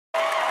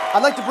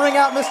I'd like to bring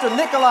out Mr.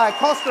 Nikolaj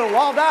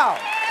Coster-Waldau,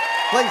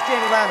 plays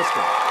Jaime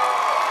Lannister.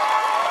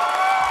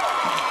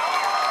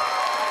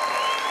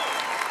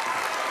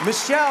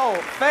 Michelle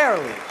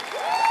Fairley,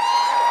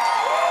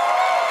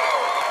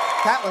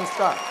 Catelyn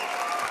Stark.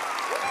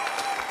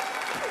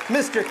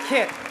 Mr.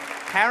 Kit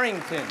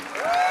Harrington.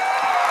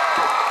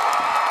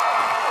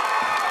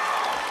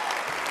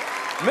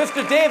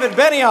 Mr. David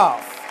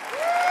Benioff.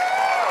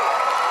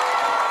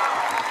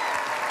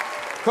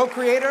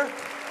 Co-creator,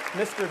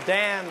 Mr.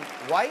 Dan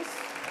Weiss.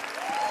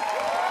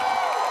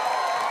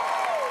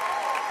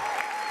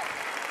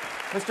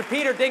 Mr.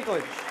 Peter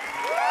Dinklage.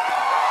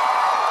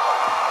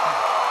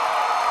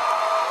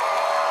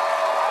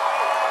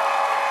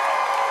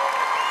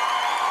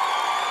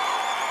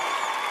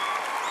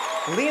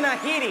 Lena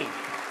Headey.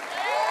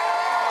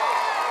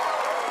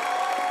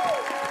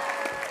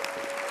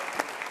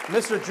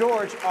 Mr.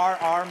 George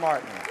R.R.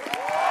 Martin.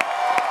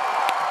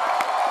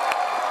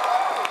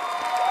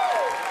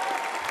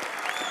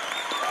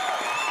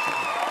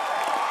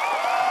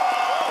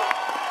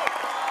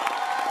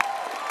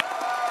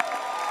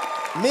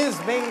 Ms.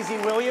 Maisie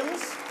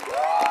Williams.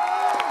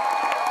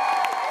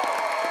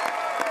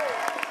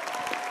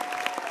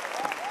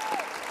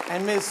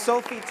 And Ms.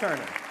 Sophie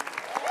Turner.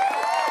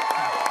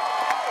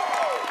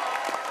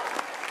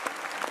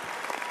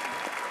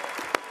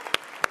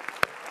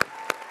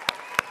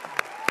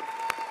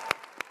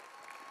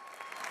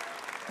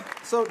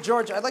 So,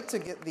 George, I'd like to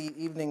get the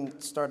evening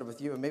started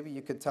with you, and maybe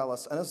you could tell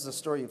us, and this is a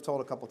story you've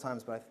told a couple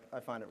times, but I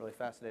find it really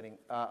fascinating,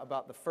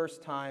 about the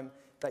first time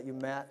that you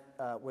met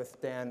with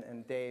Dan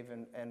and Dave,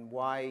 and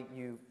why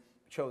you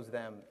chose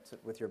them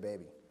with your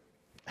baby.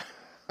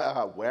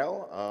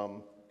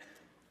 Well,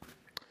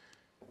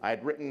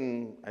 I'd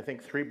written, I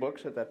think, 3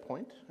 books at that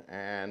point,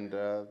 and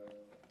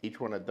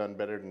each one had done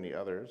better than the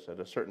others. At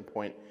a certain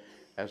point,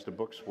 as the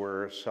books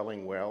were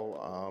selling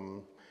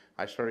well,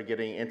 I started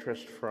getting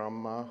interest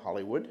from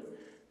Hollywood,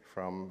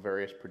 from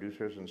various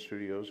producers and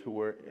studios who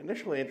were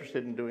initially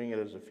interested in doing it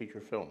as a feature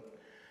film.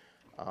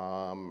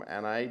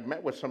 And I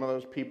met with some of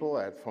those people.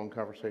 I had phone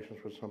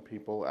conversations with some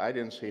people. I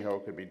didn't see how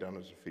it could be done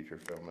as a feature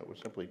film. It was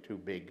simply too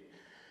big.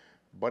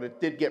 But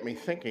it did get me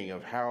thinking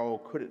of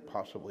how could it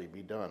possibly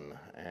be done.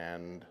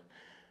 And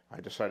I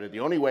decided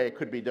the only way it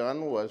could be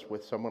done was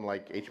with someone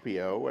like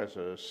HBO as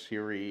a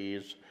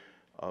series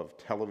of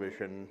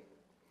television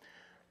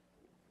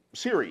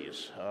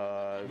series,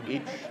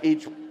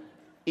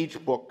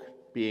 each book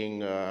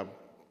being a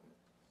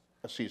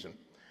season.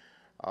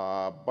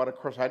 But of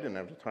course I didn't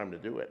have the time to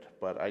do it,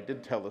 but I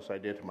did tell this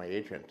idea to my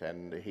agent,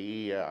 and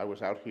I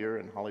was out here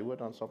in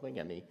Hollywood on something,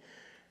 and he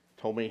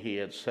told me he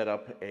had set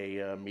up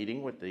a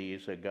meeting with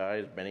these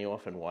guys,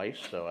 Benioff and Weiss,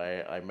 so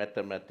I met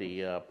them at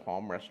the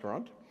Palm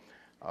restaurant.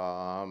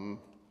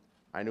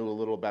 I knew a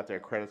little about their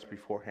credits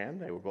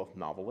beforehand. They were both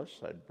novelists.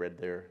 I'd read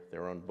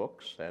their own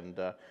books, and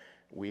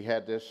we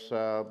had this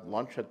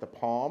lunch at the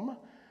Palm,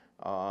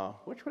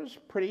 which was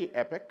pretty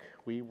epic.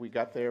 We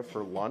got there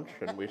for lunch,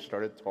 and we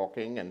started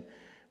talking, and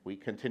we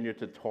continued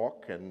to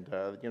talk, and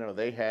you know,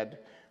 they had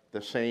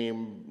the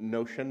same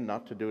notion,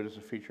 not to do it as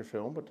a feature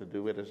film, but to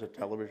do it as a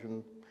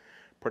television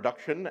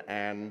production,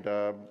 and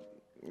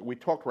we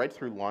talked right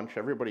through lunch.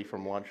 Everybody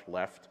from lunch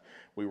left.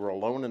 We were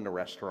alone in the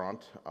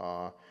restaurant.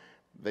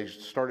 They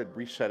started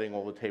resetting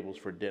all the tables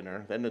for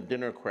dinner. Then the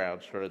dinner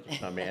crowd started to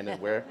come in,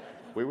 and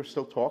we were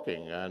still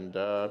talking. And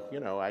you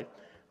know,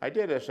 I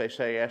did, as they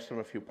say, ask them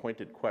a few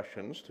pointed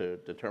questions to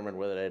determine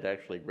whether they'd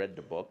actually read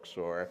the books,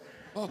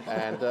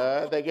 and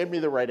they gave me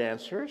the right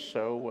answers.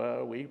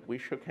 So we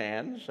shook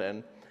hands,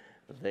 and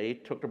they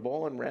took the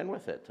ball and ran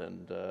with it.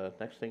 And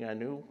next thing I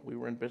knew, we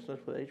were in business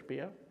with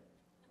HBO.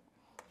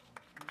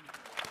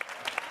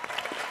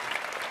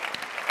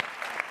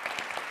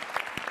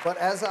 But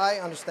as I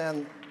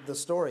understand the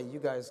story,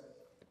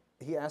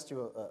 he asked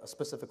you a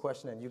specific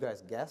question, and you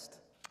guys guessed?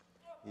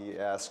 He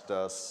asked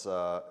us,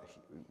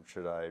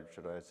 should I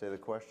say the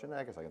question?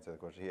 I guess I can say the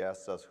question. He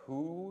asked us,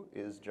 who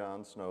is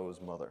Jon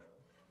Snow's mother?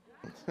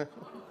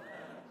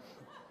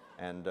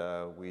 And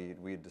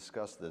we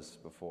discussed this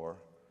before.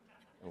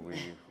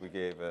 We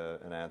gave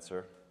an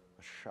answer,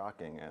 a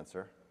shocking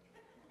answer,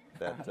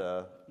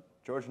 that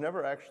George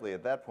never actually,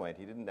 at that point,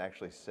 he didn't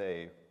actually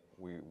say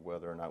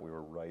whether or not we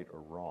were right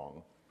or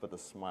wrong. But the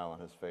smile on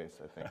his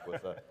face, I think,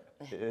 was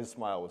his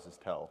smile was his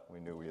tell. We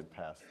knew we had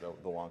passed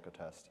the Wonka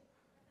test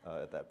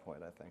at that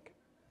point, I think.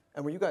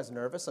 And were you guys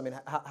nervous? I mean,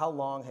 how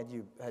long had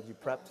you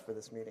prepped for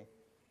this meeting?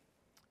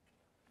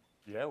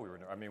 Yeah, we were.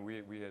 I mean,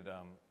 we had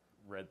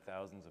read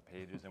thousands of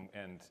pages,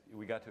 and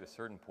we got to a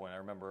certain point. I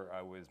remember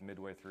I was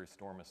midway through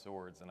Storm of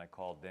Swords, and I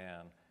called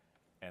Dan,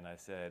 and I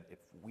said,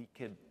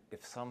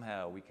 if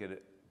somehow we could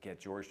get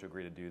George to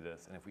agree to do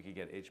this, and if we could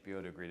get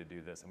HBO to agree to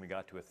do this, and we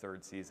got to a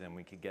 3rd season,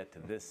 we could get to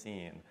this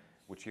scene,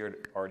 which he had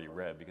already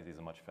read because he's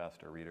a much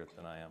faster reader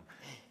than I am.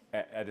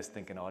 I just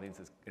think an audience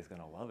is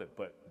going to love it,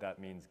 but that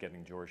means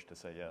getting George to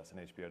say yes and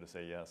HBO to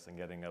say yes and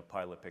getting a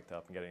pilot picked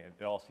up and getting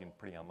it all seemed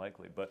pretty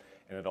unlikely,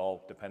 and it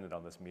all depended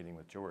on this meeting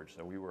with George.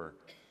 So we were,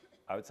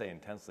 I would say,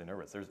 intensely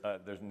nervous.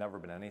 There's never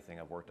been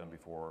anything I've worked on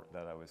before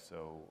that I was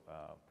so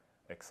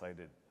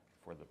excited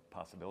for the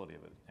possibility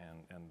of it,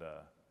 and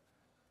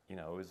you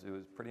know, it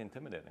was pretty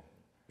intimidating.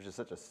 It was just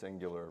such a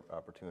singular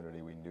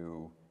opportunity. We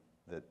knew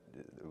that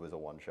it was a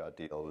one-shot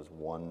deal. It was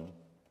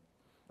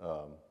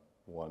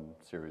one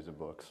series of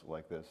books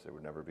like this. There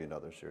would never be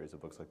another series of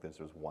books like this.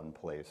 There was one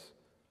place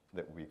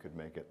that we could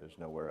make it. There's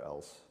nowhere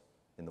else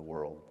in the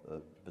world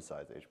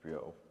besides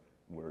HBO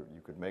where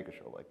you could make a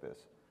show like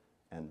this.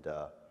 And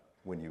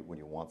when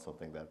you want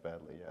something that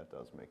badly, yeah, it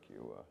does make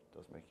you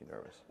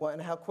nervous. Well,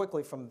 and how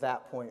quickly from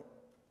that point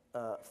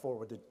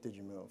forward did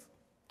you move?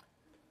 I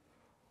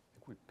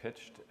think we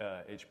pitched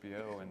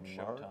HBO and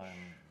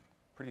Showtime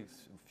pretty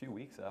few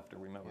weeks after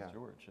we met with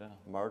George. Yeah.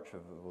 March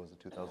of, what was it,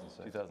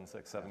 2006?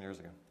 2006, 7 years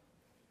ago.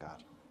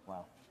 God.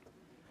 Wow.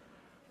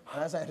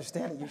 And as I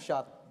understand it, you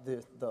shot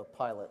the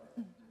pilot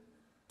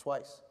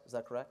twice. Is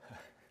that correct?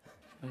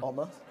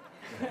 Almost?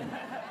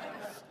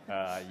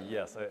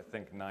 Yes, I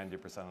think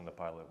 90% of the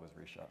pilot was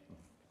reshot.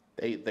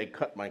 They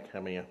cut my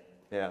cameo.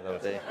 Yeah, that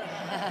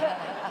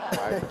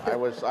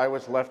was. I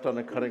was left on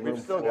the cutting room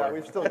floor.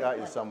 We've still got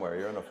you somewhere.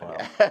 You're in a file.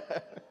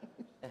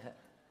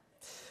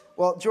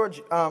 Well,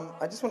 George,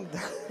 I just wanted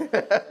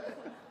to...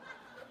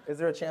 Is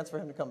there a chance for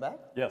him to come back?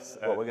 Yes,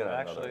 Well, we're gonna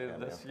have actually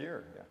another this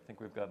year. I think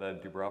we've got a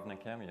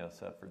Dubrovnik cameo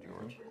set for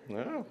George.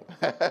 No.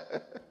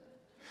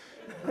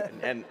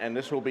 and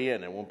this will be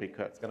in. It won't be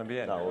cut. It's going to be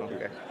in. No,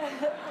 Okay.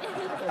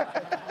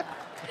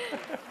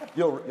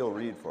 You'll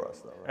read for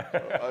us though,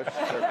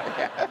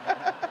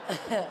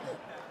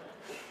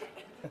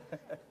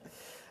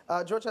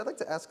 right? George, I'd like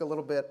to ask a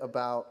little bit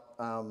about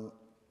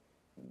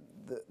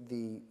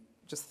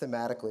just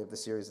thematically of the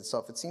series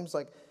itself. It seems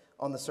like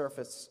on the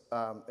surface,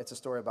 it's a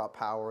story about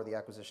power, the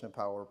acquisition of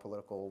power,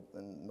 political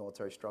and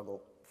military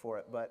struggle for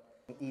it. But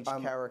each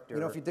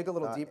character, if you dig a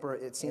little deeper,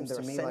 it seems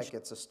to me like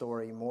it's a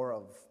story more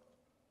of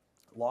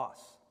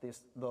loss.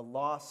 The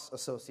loss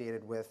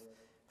associated with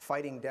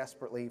fighting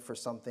desperately for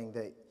something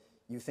that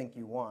you think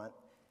you want,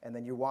 and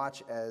then you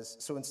watch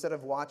so instead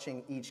of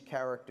watching each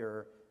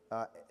character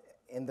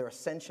in their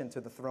ascension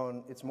to the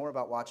throne, it's more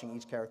about watching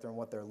each character and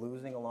what they're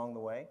losing along the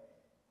way.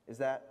 Is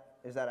that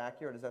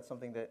accurate? Is that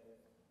something that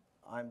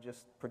I'm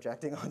just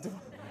projecting onto?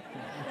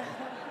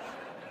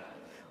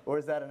 Or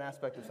is that an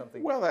aspect of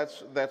something? Well,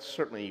 that's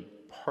certainly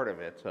part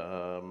of it.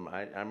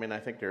 I mean, I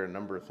think there are a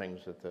number of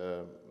things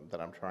that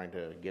I'm trying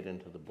to get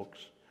into the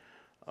books.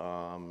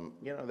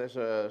 There's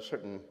a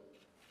certain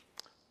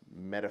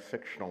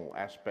metafictional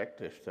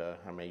aspect, if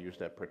I may use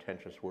that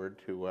pretentious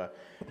word, to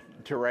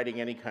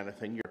writing any kind of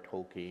thing. You're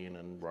Tolkien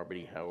and Robert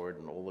E. Howard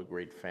and all the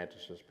great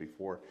fantasists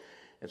before.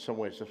 In some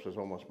ways, this was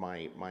almost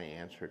my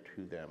answer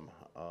to them.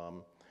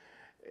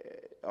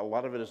 A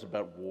lot of it is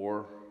about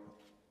war.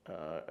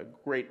 A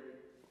great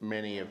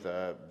many of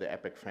the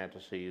epic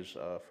fantasies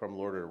from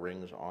Lord of the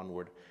Rings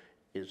onward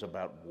is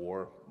about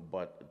war,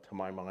 but to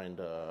my mind,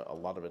 a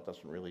lot of it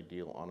doesn't really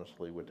deal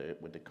honestly with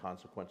the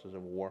consequences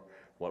of war,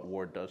 what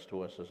war does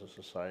to us as a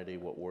society,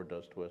 what war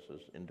does to us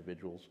as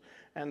individuals,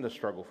 and the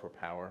struggle for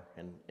power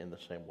in the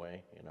same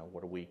way.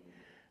 What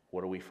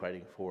are we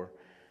fighting for?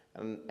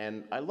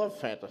 And I love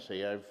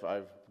fantasy.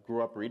 I've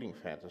grew up reading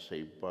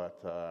fantasy,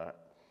 but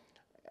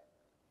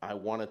I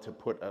wanted to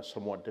put a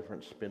somewhat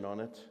different spin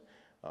on it.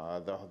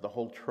 The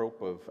whole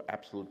trope of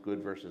absolute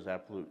good versus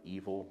absolute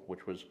evil,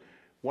 which was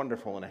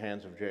wonderful in the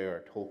hands of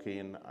J.R.R.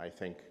 Tolkien, I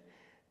think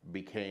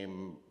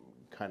became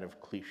kind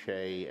of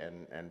cliche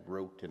and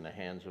rote in the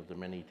hands of the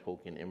many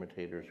Tolkien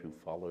imitators who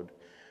followed.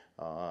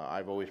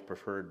 I've always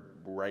preferred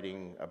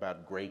writing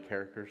about gray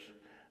characters,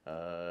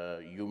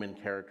 human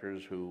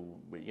characters who,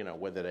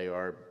 whether they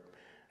are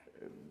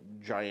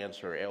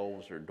giants or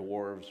elves or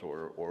dwarves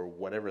or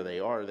whatever they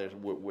are,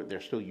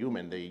 they're still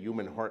human. The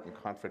human heart in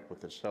conflict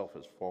with itself,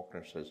 as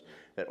Faulkner says,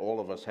 that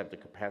all of us have the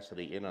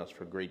capacity in us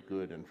for great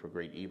good and for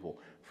great evil,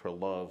 for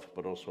love,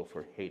 but also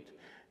for hate.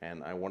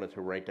 And I wanted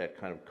to write that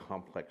kind of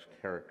complex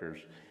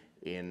characters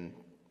in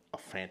a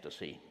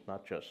fantasy,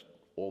 not just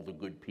all the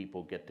good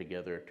people get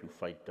together to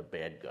fight the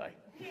bad guy.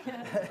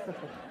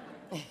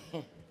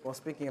 Well,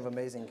 speaking of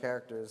amazing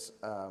characters,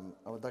 I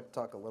would like to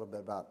talk a little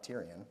bit about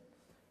Tyrion.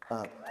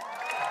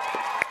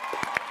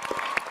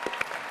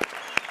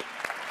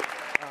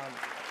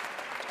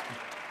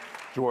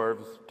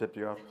 Dwarves tipped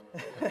you off.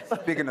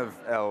 Speaking of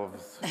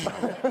elves.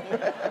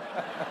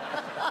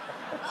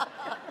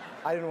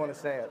 I didn't want to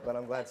say it, but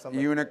I'm glad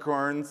somebody...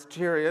 Unicorns,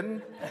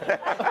 Tyrion.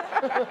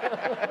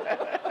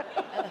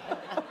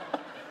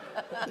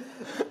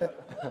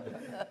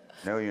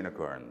 No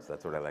unicorns.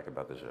 That's what I like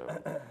about the show.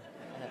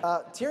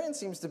 Tyrion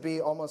seems to be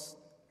almost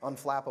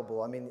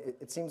unflappable. I mean,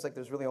 it seems like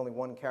there's really only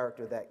one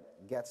character that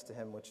gets to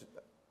him, which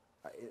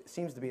it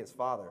seems to be his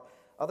father.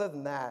 Other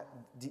than that,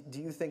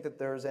 do you think that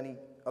there's any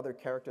other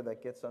character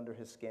that gets under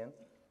his skin?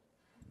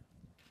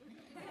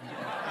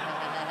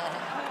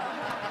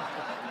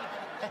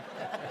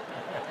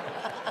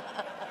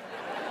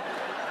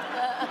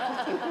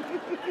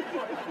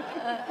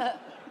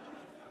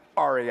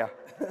 Arya.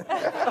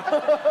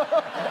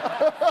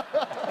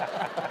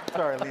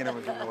 Sorry, Lena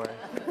was in the way.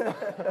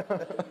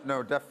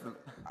 No, definitely.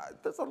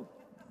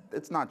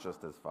 It's not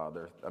just his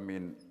father. I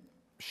mean,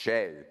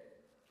 Shay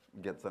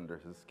gets under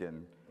his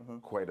skin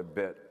quite a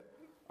bit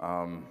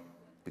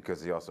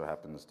because he also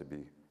happens to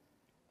be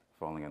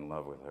falling in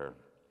love with her.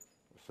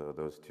 So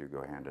those two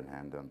go hand in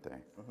hand, don't they?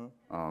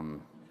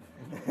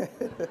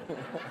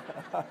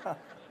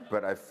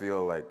 But I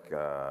feel like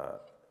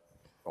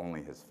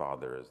only his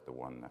father is the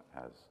one that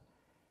has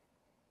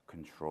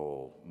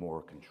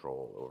more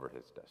control over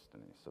his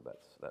destiny. So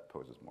that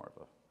poses more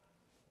of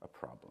a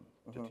problem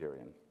to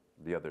Tyrion.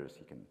 The others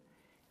he can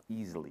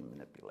easily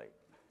manipulate.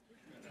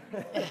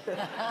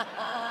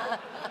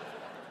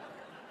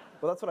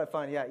 Well, that's what I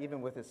find, yeah,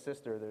 even with his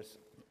sister, there's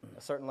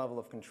a certain level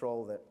of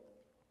control that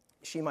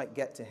she might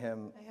get to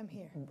him. I am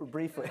here.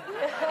 Briefly.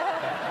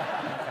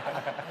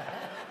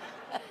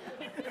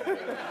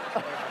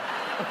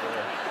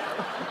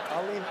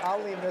 I'll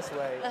lean this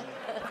way.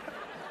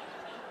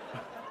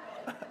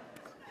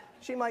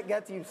 She might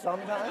get to you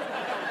sometime.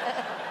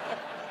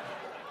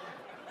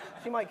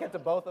 She might get to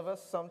both of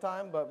us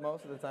sometime, but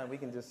most of the time we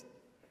can just,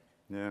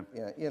 Yeah.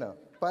 you know,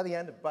 by the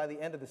end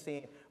of the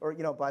scene, or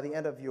you know, by the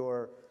end of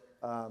your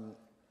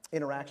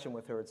interaction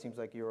with her, it seems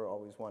like you're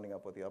always winding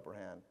up with the upper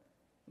hand.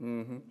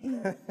 Mm-hmm.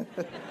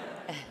 Do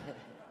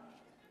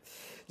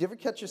you ever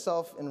catch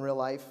yourself in real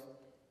life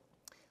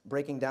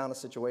breaking down a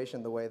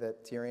situation the way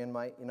that Tyrion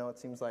might? You know, it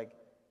seems like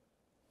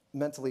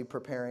mentally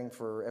preparing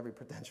for every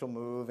potential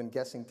move and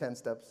guessing 10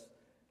 steps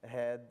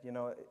ahead. You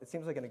know, it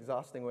seems like an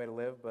exhausting way to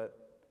live, but...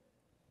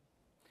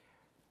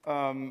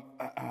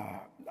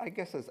 I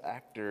guess as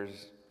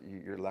actors,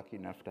 you're lucky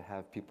enough to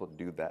have people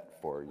do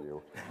that for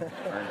you,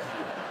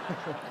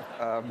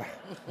 aren't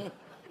you?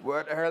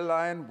 What, her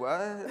line?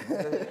 What?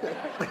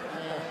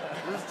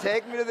 Just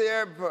take me to the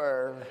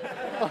airport.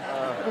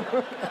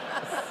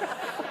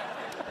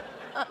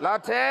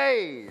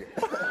 Latte!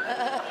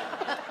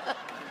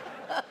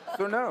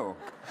 So no.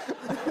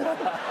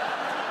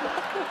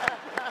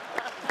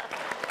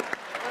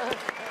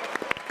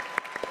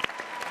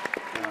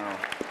 No.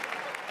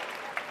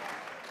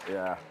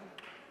 Yeah.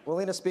 Well,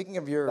 Lena, speaking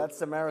of your...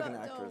 That's American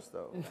actors,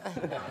 though.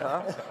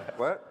 Huh?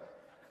 What?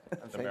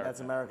 I'm saying that's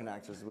American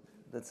actors.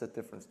 That's a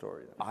different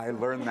story. I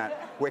learned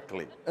that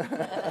quickly.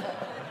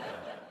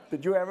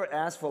 Did you ever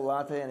ask for a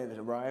latte and it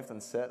arrived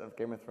on set of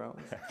Game of Thrones?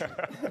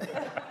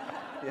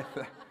 Yeah.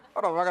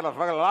 What the fuck is a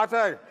fucking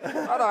latte? What the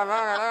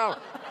fucking hell?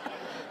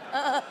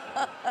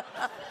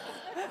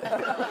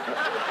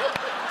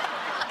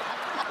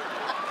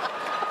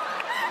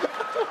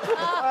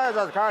 Where's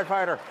this card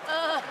fighter?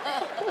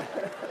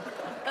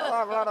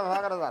 What the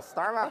fuck is a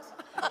Starbucks?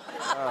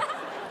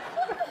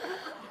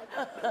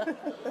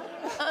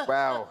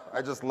 Wow,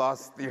 I just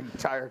lost the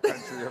entire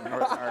country of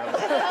Northern Ireland.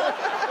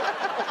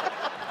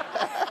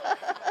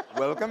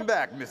 Welcome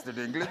back, Mr.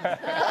 Dinklage.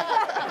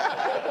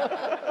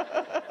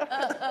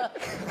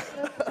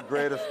 The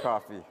greatest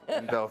coffee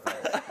in Belfast.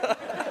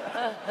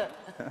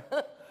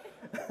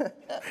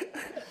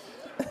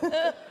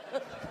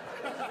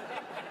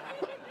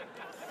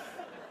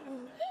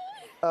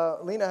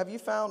 Lena, have you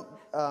found...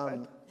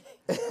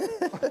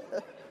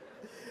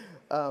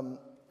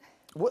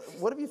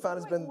 what have you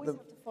found has been always the...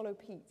 have to follow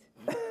Pete.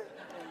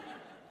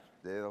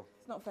 Deal.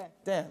 It's not fair.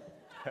 Dan,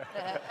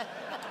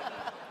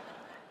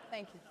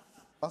 Thank you.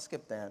 I'll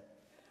skip Dan.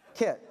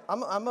 Kit,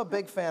 I'm a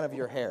big fan of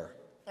your hair.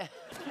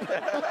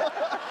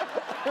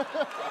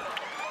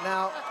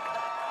 Now,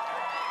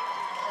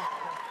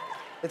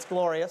 it's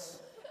glorious.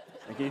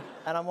 Thank you.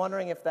 And I'm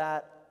wondering if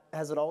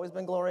has it always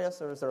been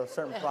glorious, or is there a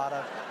certain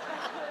product?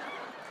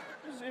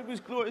 It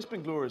was glorious. It's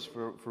been glorious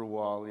for a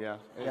while, yeah.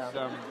 It's,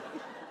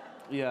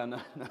 Yeah. no.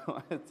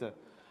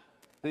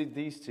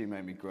 These two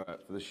made me grow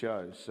up for the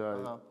show.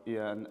 So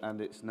yeah, and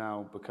it's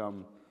now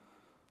become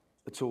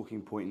a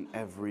talking point in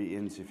every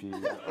interview.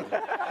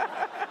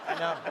 I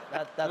know.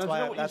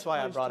 That's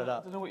why I brought it I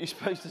up. don't know what you're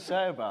supposed to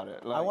say about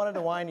it. I wanted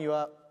to wind you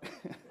up.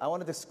 I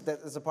wanted to.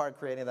 That is a part of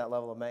creating that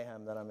level of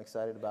mayhem that I'm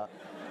excited about.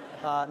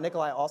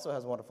 Nikolaj also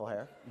has wonderful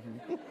hair.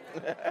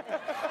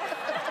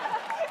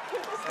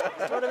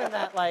 Sort of in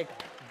that like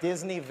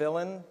Disney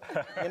villain,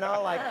 you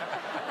know, like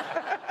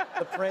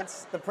the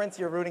prince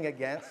you're rooting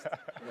against.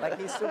 Like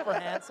he's super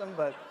handsome,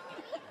 but.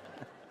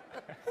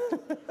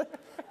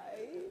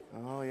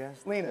 Oh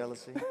yes, Lena.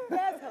 jealousy.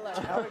 Yes, hello.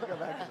 Now we can go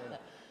back to Lena.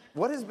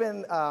 What has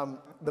been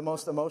the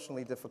most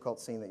emotionally difficult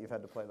scene that you've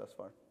had to play thus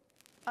far?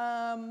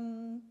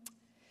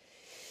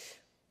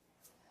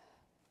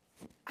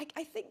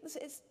 I think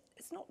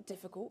it's not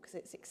difficult because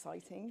it's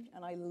exciting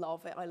and I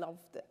love it. I love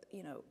that,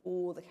 you know,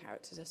 all the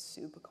characters are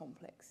super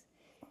complex.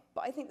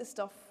 But I think the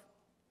stuff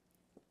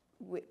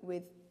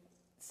with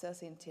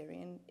Cersei and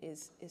Tyrion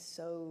is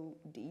so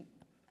deep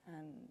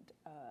and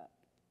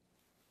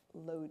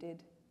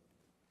loaded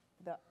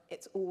that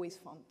it's always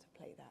fun to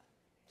play that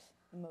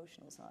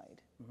emotional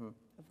side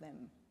of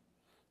them.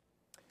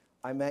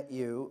 I met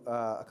you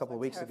a couple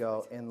of weeks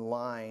ago in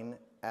line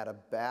at a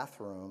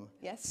bathroom.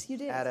 Yes, you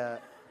did. At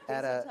a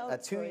tell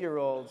that story.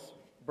 2-year-old's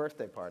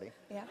birthday party.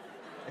 Yeah,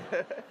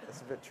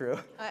 That's a bit true.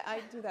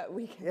 I do that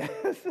weekend.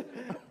 Yes.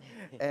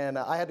 And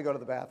I had to go to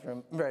the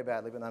bathroom very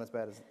badly, but not as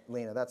bad as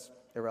Lena. That's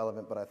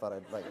irrelevant, but I thought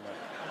I'd let you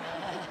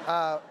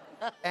know.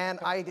 And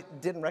I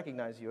didn't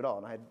recognize you at all,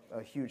 and I'm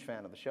a huge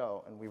fan of the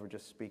show, and we were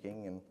just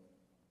speaking, and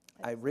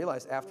I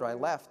realized after I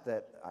left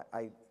that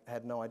I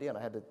had no idea, and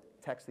I had to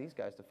text these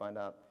guys to find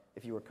out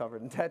if you were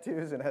covered in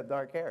tattoos and had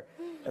dark hair,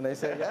 and they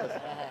said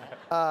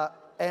yes.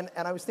 And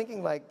I was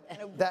thinking, like,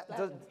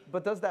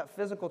 but does that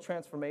physical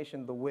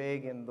transformation, the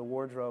wig and the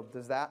wardrobe,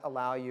 does that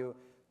allow you,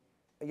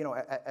 you know,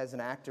 as an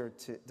actor,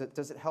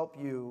 does it help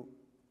you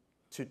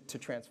to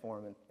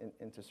transform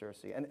into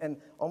Cersei? And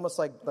almost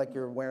like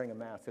you're wearing a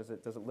mask, does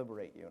it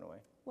liberate you in a way?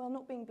 Well,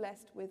 not being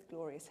blessed with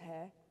glorious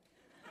hair.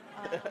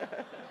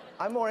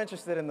 I'm more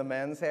interested in the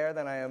men's hair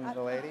than I am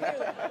the lady.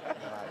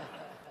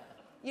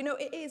 You know,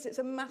 it's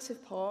a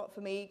massive part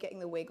for me, getting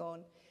the wig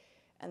on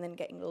and then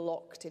getting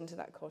locked into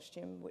that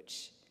costume,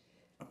 which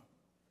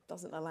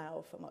doesn't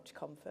allow for much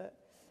comfort.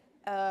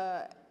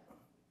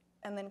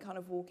 And then kind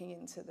of walking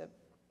into the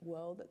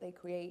world that they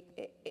create,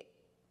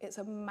 it's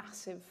a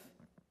massive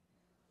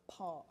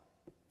part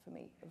for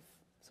me of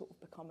sort of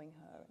becoming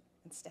her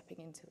and stepping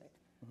into it.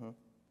 Mm-hmm.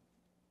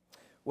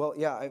 Well,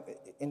 yeah,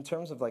 in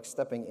terms of like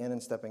stepping in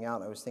and stepping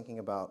out, I was thinking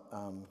about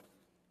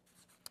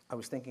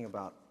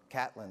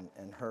Catelyn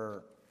and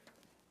her.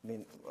 I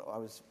mean, I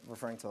was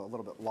referring to a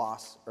little bit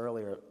loss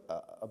earlier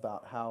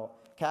about how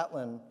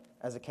Catelyn,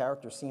 as a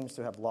character, seems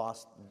to have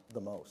lost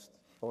the most,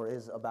 or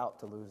is about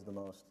to lose the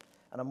most.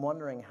 And I'm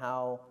wondering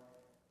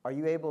are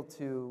you able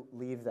to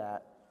leave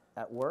that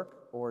at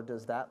work, or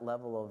does that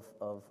level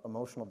of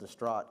emotional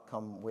distraught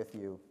come with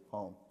you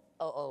home?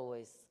 Oh,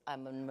 always.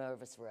 I'm a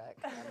nervous wreck.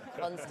 I'm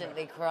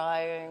constantly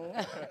crying.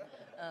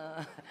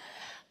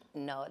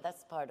 No,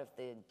 that's part of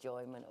the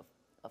enjoyment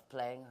of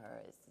playing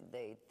her,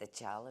 is the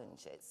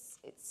challenge.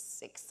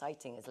 It's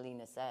exciting, as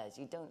Lena says.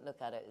 You don't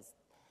look at it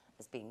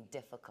as being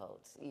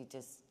difficult. You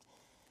just,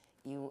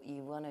 you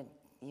want to,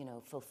 you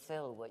know,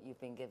 fulfill what you've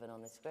been given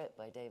on the script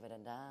by David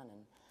and Dan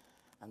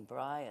and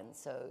Brian.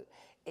 So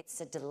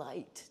it's a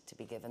delight to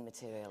be given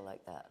material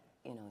like that,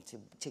 you know,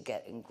 to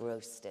get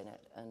engrossed in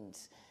it and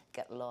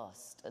get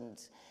lost.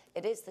 And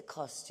it is the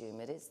costume,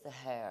 it is the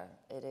hair,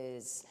 it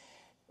is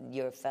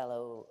your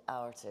fellow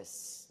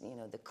artists, you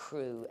know, the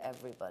crew,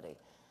 everybody.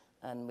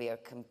 And we are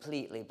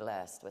completely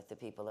blessed with the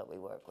people that we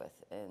work with.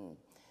 And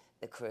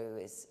the crew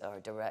is our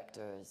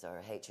directors,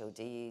 our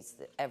HODs,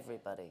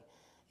 everybody.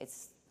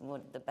 It's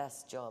the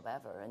best job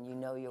ever, and you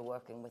know you're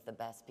working with the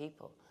best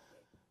people.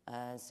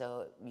 And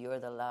so you're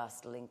the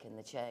last link in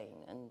the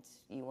chain, and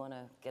you want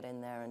to get in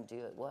there and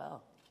do it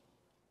well.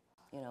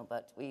 You know,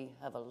 but we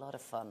have a lot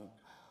of fun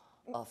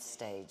off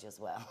stage as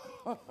well.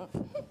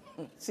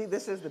 See,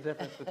 this is the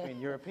difference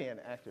between European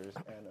actors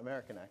and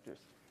American actors.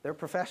 They're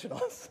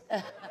professionals.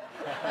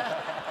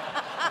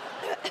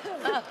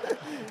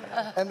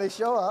 And they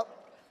show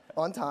up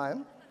on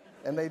time,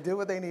 and they do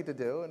what they need to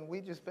do, and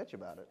we just bitch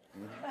about it.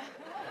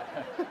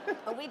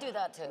 Oh, we do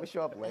that too. We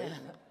show up late,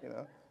 you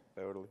know.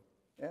 Totally.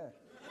 Yeah.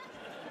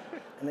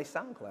 And they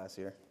sound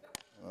classier.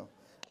 Well,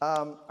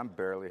 I'm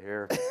barely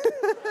here.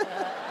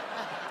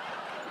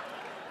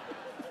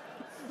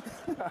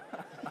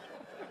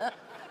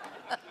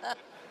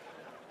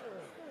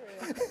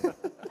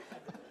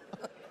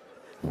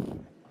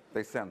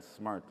 They sound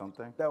smart, don't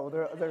they? no,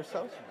 they're so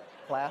smart.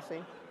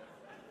 Classy.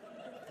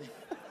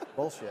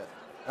 Bullshit.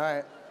 All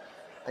right.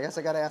 I guess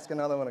I got to ask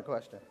another one a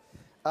question.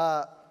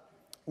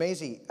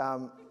 Maisie,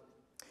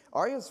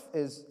 Arya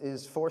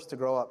is forced to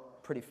grow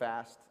up pretty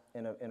fast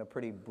in a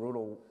pretty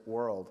brutal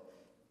world,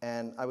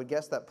 and I would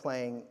guess that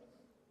playing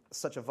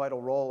such a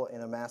vital role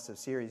in a massive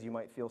series, you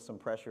might feel some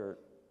pressure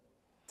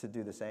to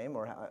do the same,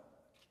 or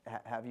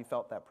have you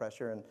felt that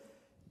pressure? And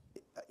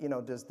you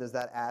know, does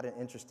that add an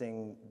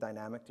interesting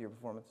dynamic to your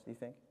performance, do you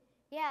think?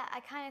 Yeah, I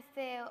kind of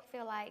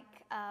feel like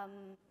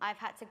I've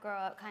had to grow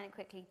up kind of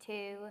quickly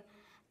too.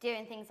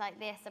 Doing things like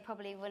this, I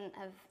probably wouldn't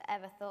have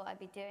ever thought I'd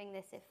be doing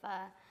this if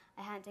I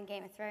hadn't done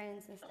Game of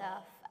Thrones and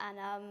stuff. And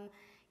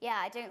yeah,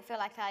 I don't feel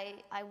like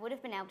I would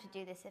have been able to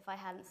do this if I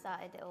hadn't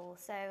started it all.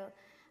 So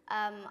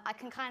I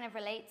can kind of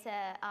relate to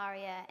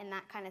Arya in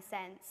that kind of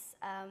sense.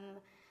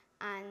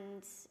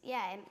 And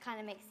yeah, it kind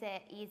of makes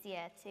it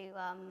easier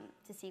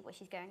to see what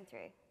she's going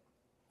through.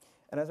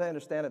 And as I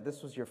understand it,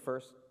 this was your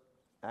first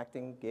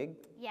acting gig?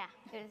 Yeah,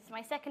 it was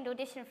my second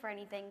audition for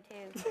anything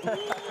too.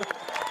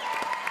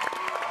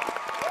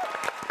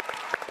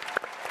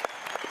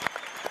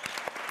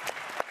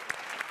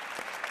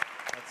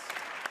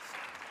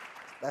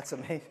 That's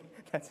amazing.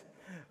 That's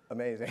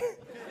amazing.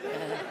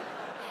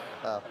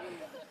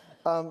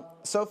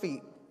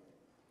 Sophie,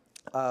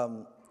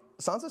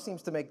 Sansa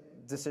seems to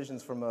make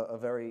decisions from a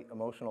very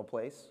emotional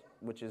place,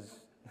 which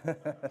is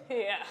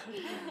yeah.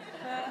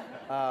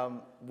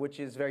 Which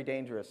is very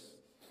dangerous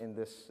in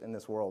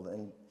this world.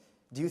 And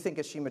do you think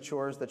as she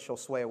matures that she'll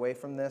sway away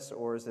from this,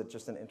 or is it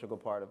just an integral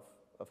part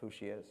of who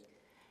she is?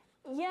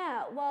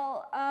 Yeah,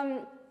 well,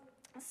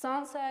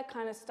 Sansa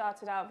kind of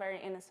started out very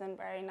innocent,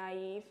 very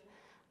naive,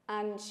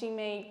 and she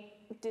made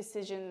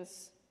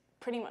decisions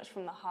pretty much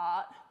from the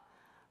heart,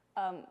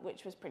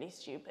 which was pretty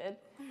stupid.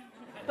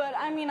 But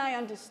I mean, I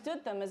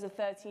understood them as a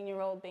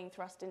 13-year-old being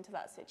thrust into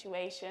that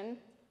situation.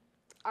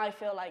 I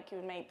feel like you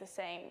would make the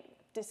same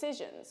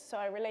decisions. So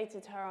I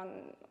related to her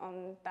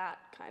on that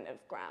kind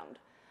of ground.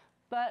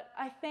 But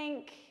I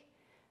think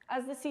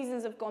as the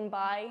seasons have gone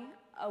by,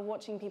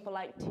 watching people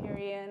like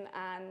Tyrion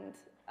and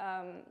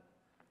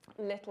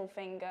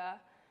Littlefinger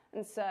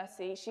and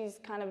Cersei, she's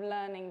kind of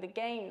learning the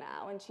game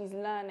now, and she's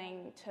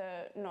learning to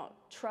not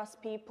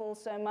trust people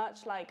so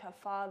much like her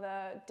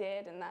father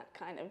did, and that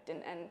kind of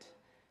didn't end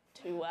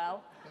too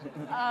well.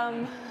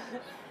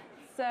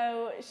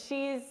 So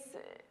she's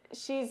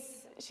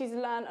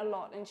learned a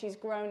lot, and she's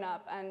grown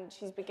up, and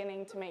she's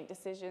beginning to make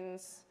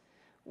decisions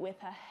with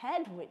her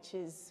head, which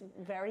is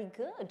very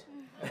good.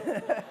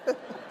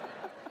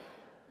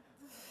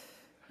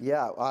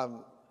 Yeah,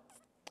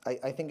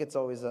 I think it's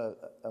always a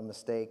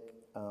mistake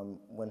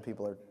when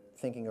people are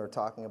thinking or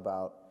talking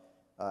about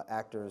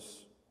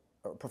actors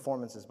or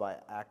performances by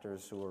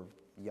actors who are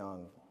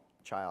young,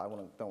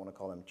 don't want to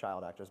call them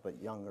child actors,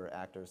 but younger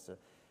actors, to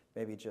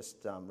maybe just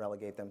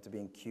relegate them to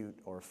being cute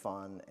or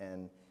fun.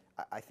 And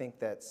I think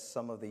that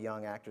some of the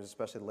young actors,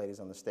 especially the ladies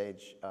on the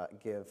stage,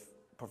 give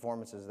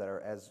performances that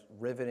are as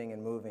riveting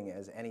and moving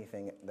as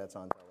anything that's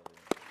on television.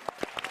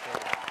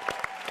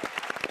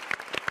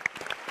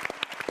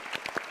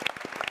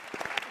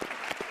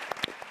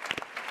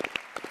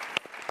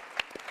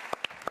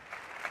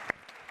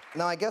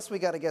 Now, I guess we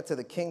got to get to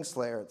the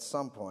Kingslayer at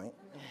some point.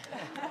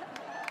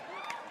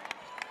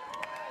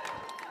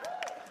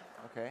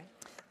 Okay.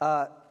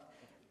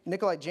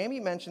 Nikolaj, Jaime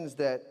mentions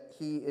that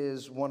he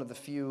is one of the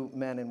few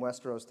men in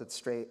Westeros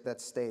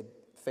that stayed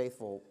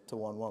faithful to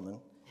one woman.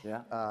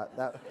 Yeah.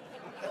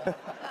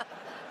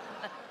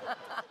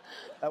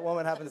 That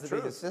woman happens to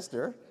be his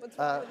sister. What's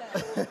wrong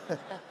with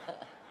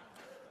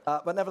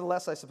that? But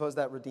nevertheless, I suppose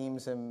that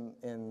redeems him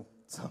in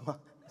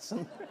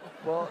some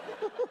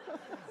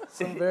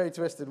very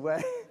twisted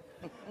way.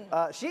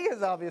 She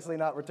has obviously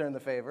not returned the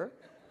favor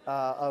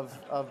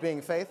of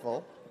being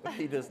faithful.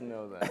 He doesn't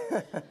know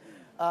that.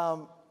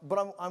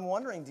 But I'm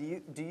wondering,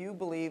 do you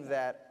believe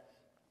that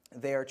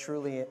they are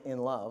truly in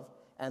love,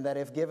 and that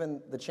if given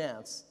the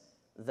chance,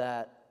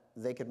 that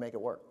they could make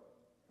it work?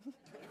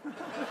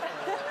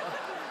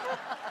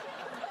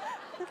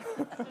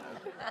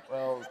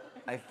 Well,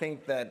 I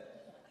think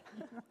that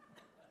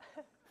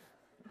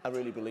I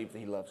really believe that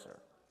he loves her,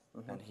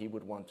 and he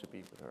would want to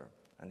be with her,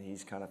 and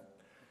he's kind of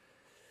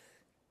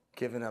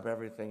given up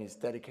everything. He's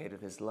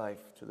dedicated his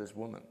life to this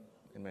woman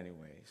in many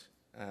ways.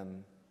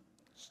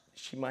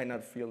 She might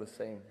not feel the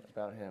same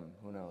about him,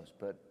 who knows,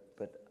 but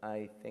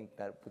I think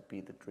that would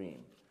be the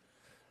dream.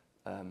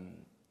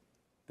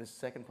 The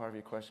second part of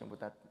your question, would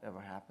that ever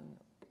happen?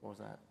 What was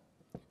that?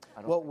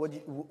 Well,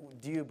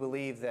 do you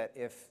believe that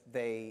if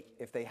they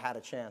had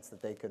a chance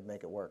that they could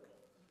make it work?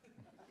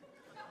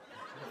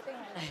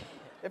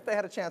 If they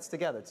had a chance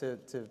together to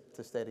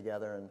stay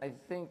together and... I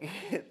think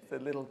it's a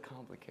little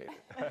complicated.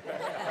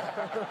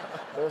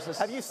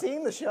 Have you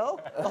seen the show?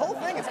 The whole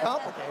thing is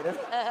complicated.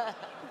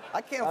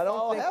 I can't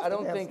follow half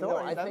the damn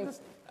story.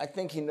 I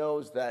think he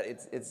knows that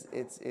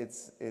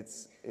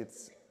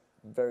it's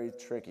very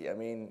tricky. I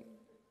mean,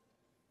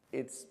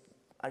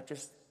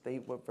 they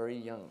were very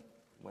young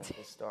when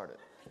they started.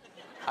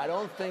 I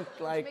don't think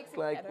like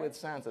with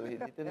Sansa, he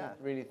didn't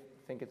really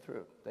think it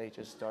through. They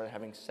just started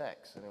having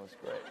sex, and it was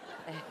great.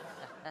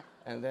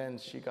 And then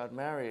she got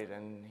married,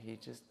 and he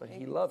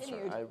loves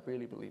her. I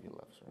really believe he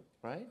loves her,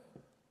 right?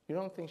 You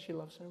don't think she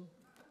loves him?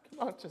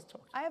 Come on, just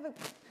talk. I have a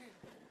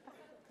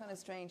kind of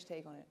strange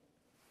take on it.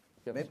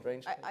 You have a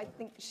strange take? I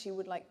think she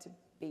would like to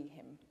be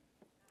him.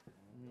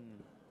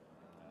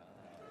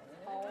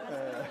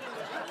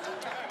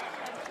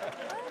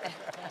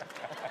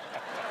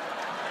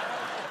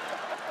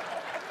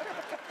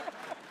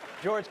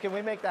 George, can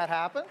we make that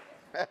happen?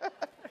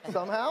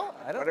 Somehow?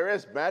 Well, there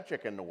is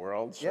magic in the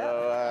world, so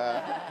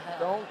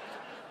Don't.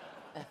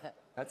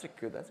 That's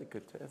interesting.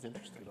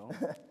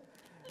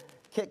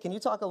 Kit, can you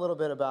talk a little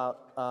bit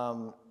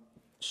about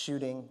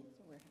shooting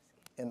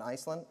in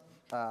Iceland?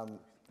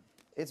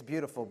 It's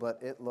beautiful, but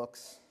it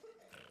looks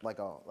like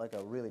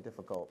a really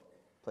difficult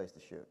place to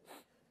shoot.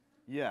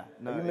 Yeah.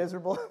 No, Are you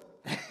miserable?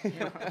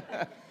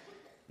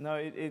 No,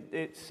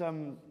 it's.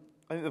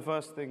 I think the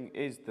first thing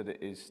is that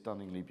it is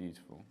stunningly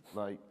beautiful.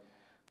 Like,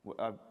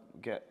 I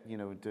get,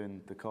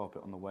 doing the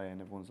carpet on the way,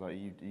 and everyone's like, are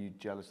you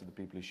jealous of the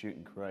people who shoot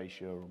in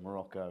Croatia or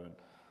Morocco? And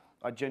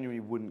I genuinely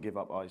wouldn't give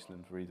up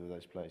Iceland for either of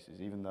those places,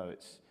 even though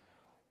it's,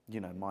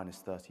 minus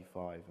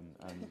 35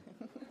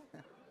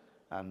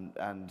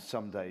 and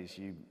some days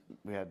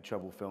we had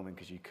trouble filming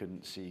because you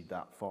couldn't see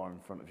that far in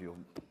front of your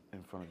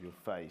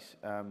face.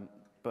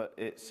 But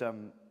it's a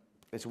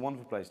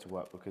wonderful place to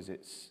work because I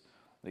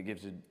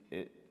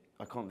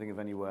can't think of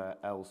anywhere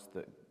else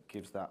that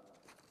gives that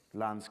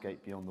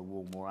landscape beyond the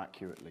wall more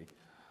accurately.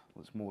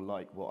 It's more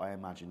like what I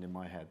imagined in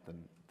my head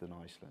than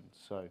Iceland.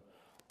 So,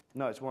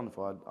 no, it's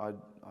wonderful.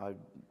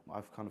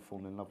 I've kind of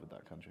fallen in love with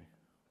that country.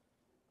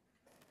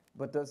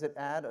 But does it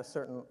add a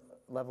certain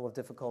level of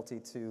difficulty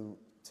to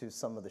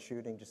some of the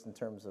shooting, just in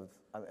terms of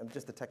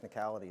just the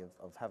technicality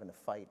of having to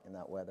fight in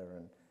that weather?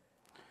 And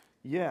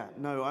yeah,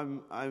 no,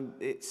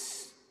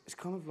 it's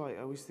kind of like,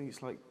 I always think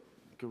it's like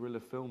guerrilla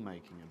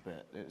filmmaking a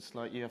bit. It's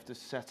like you have to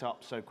set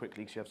up so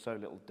quickly because you have so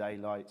little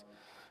daylight,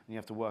 and you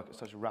have to work at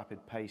such a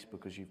rapid pace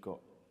because you've got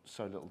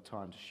so little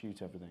time to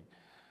shoot everything.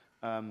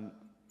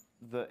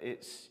 That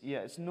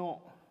it's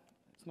not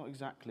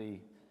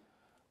exactly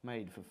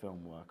made for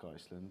film work,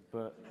 Iceland,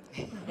 but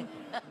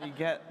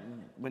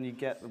when you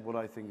get what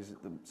I think is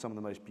some of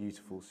the most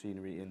beautiful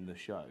scenery in the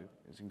show,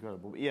 it's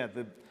incredible. But yeah,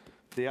 the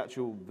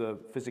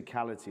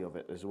physicality of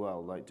it as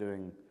well, like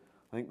I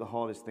think the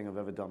hardest thing I've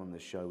ever done on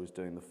this show was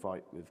doing the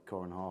fight with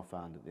Corin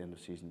Harfand at the end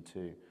of season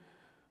 2,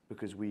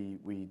 because we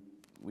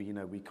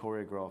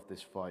choreographed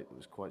this fight that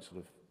was quite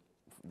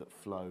that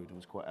flowed and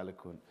was quite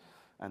eloquent,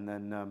 and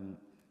then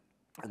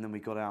we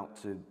got out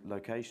to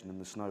location, and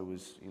the snow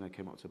was,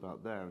 came up to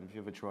about there. And if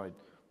you ever tried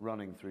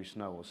running through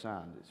snow or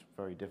sand, it's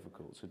very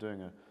difficult. So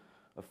doing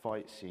a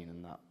fight scene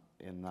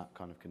in that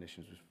kind of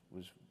conditions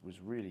was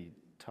really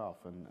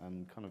tough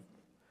and kind of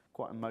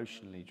quite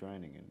emotionally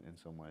draining in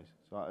some ways.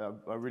 So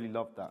I really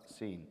loved that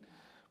scene,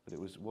 but it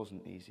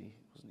wasn't easy.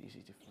 It wasn't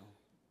easy to film.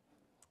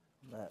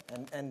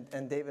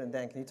 And David and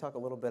Dan, can you talk a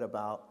little bit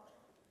about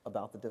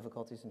the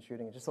difficulties in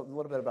shooting? Just a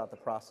little bit about the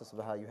process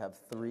of how you have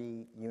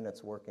 3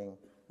 units working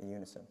in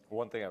unison.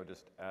 One thing I would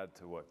just add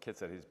to what Kit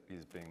said,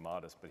 he's being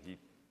modest, but he's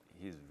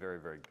very,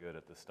 very good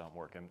at the stunt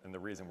work. And the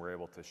reason we're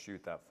able to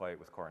shoot that fight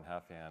with Corin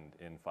Halfhand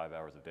in 5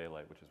 hours of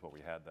daylight, which is what we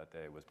had that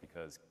day, was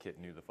because Kit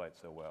knew the fight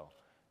so well.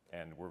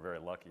 And we're very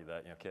lucky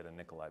that Kit and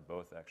Nikolaj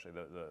both actually,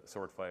 the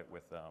sword fight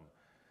with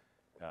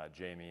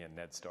Jaime and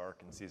Ned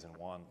Stark in season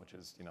 1, which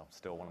is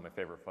still one of my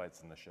favorite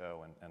fights in the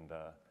show,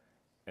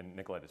 and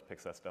Nikolaj just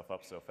picks that stuff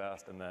up so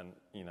fast. And then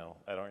I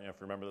don't know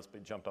if you remember this, but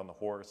he jumped on the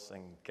horse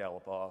and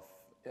galloped off.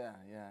 Yeah, I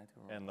do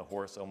remember. And the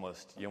horse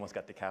almost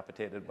got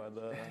decapitated by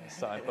the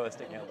signpost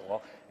sticking out of the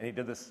wall. And he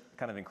did this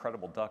kind of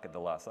incredible duck at the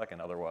last second.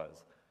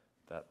 Otherwise,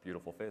 that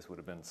beautiful face would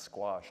have been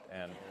squashed.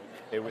 And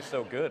it was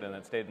so good, and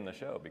it stayed in the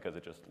show because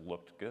it just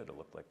looked good. It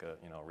looked like a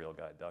real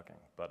guy ducking.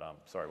 But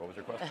sorry, what was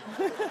your question?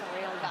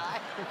 Real guy.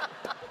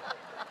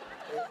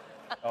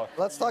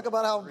 Let's talk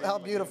about how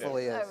beautiful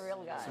he is. A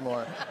real guy. Some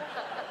more.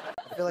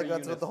 I feel like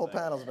that's what the whole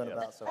panel's been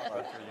about so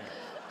far.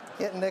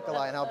 Kit and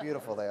Nikolaj and how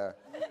beautiful they are.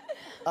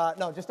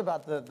 No, just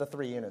about the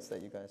 3 units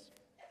that you guys.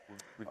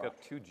 We've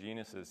got 2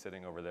 geniuses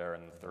sitting over there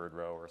in the 3rd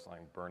row, or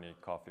something, Bernie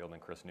Caulfield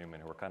and Chris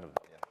Newman, who are kind of.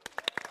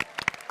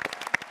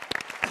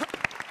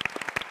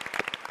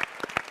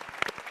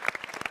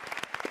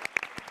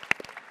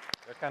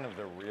 They're kind of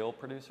the real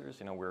producers.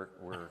 We're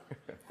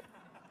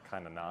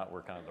kind of not.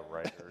 We're kind of the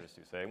writers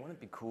who say, wouldn't it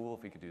be cool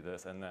if we could do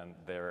this? And then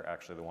they're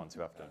actually the ones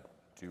who have to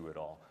do it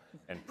all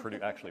and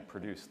actually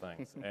produce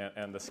things.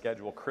 And the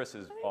schedule,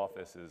 Chris's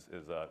office is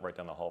right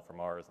down the hall from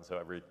ours. And so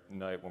every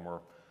night when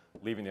we're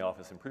leaving the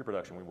office in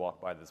pre-production, we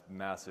walk by this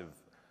massive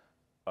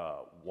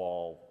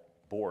wall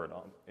board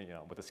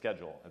with a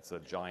schedule. It's a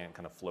giant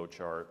kind of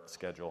flowchart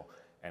schedule.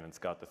 And it's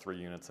got the 3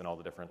 units in all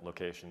the different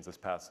locations. This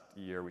past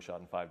year, we shot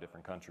in 5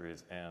 different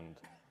countries, and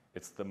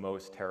it's the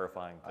most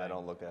terrifying thing. I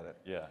don't look at it.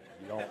 Yeah,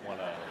 you don't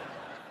want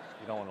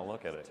to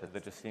look at it.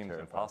 It just seems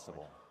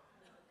impossible.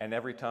 And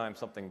every time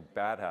something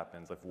bad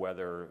happens, if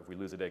we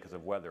lose a day because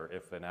of weather,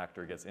 if an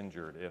actor gets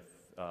injured, if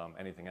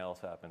anything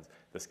else happens,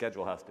 the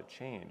schedule has to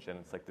change.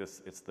 And it's like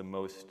this. It's the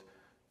most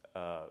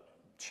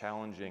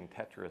challenging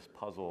Tetris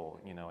puzzle,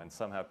 And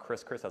somehow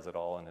Chris has it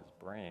all in his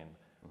brain.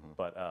 Mm-hmm.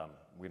 But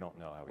we don't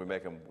know how we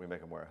make him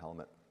wear a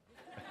helmet.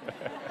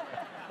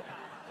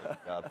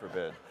 God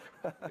forbid,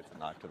 gets a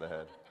knock to the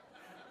head.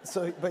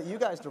 So, but you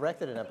guys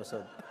directed an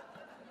episode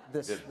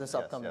this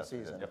upcoming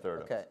season. The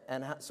 3rd. Okay,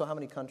 and so how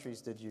many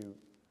countries did you?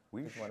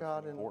 We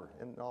shot in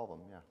all of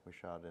them. Yeah,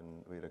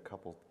 we had a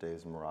couple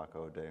days in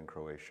Morocco, a day in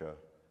Croatia,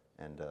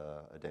 and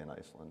a day in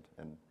Iceland,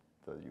 and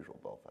the usual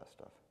Belfast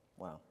stuff.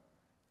 Wow.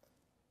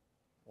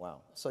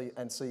 So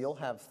you'll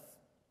have,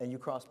 and you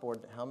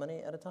cross-board how many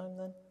at a time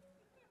then?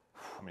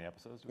 How many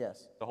episodes?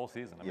 Yes. The whole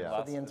season. I mean,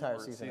 so the entire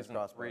season is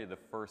cross-board. Season 3,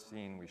 the first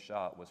scene we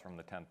shot was from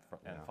the 10th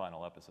and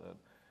final episode.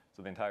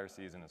 So the entire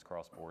season is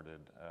cross-boarded.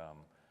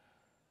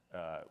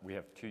 We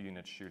have 2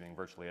 units shooting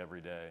virtually every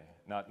day.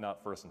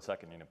 Not first and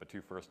second unit, but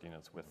 2 first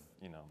units with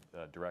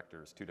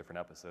directors, 2 different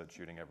episodes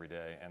shooting every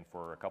day. And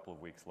for a couple of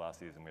weeks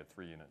last season, we had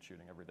 3 units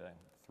shooting every day.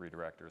 3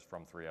 directors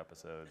from 3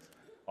 episodes,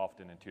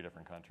 often in 2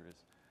 different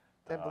countries.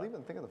 I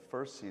think in the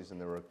first season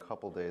there were a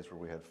couple days where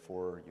we had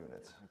 4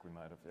 units. I think we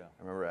might have, yeah.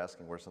 I remember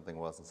asking where something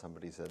was, and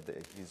somebody said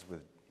that he's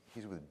with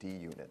D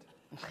unit.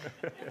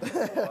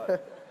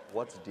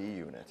 What's D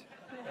unit?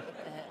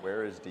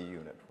 Where is D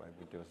unit? I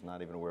was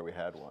not even aware we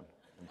had one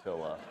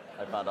until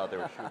I found out they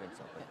were shooting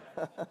something.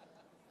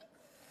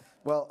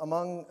 Well,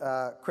 among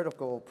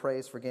critical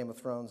praise for Game of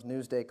Thrones,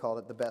 Newsday called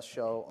it the best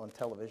show on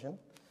television,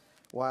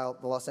 while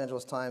the Los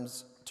Angeles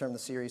Times termed the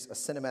series a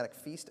cinematic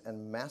feast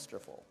and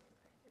masterful.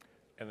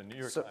 And the New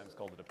York Times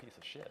called it a piece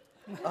of shit.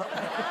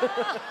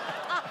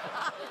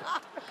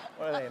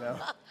 What do they know?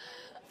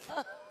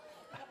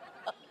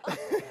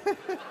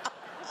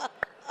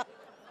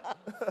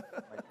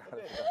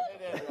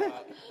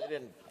 They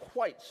didn't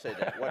quite say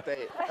that. What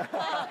they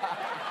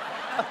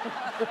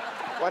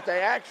What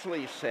they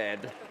actually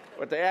said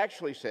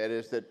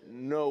is that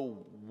no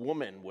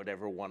woman would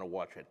ever want to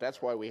watch it.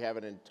 That's why we have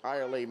an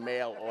entirely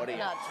male audience.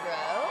 Not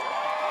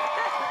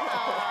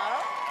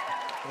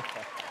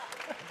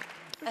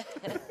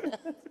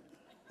true.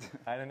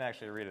 I didn't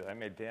actually read it. I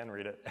made Dan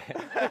read it.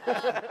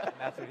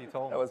 That's what he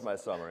told me. That was my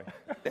summary.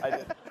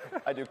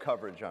 I do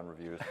coverage on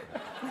reviews.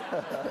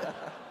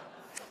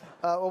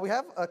 Well, we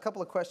have a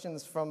couple of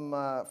questions from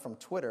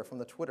Twitter, from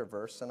the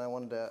Twitterverse, and I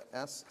wanted to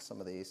ask some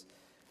of these.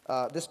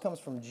 This comes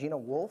from Gina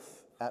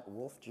Wolf at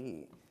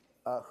WolfG.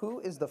 Who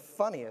is the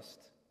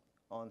funniest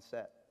on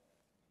set?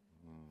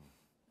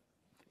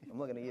 I'm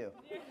looking at you.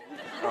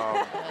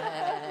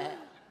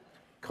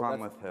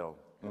 Conleth Hill,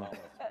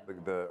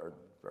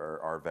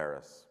 our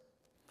Varys.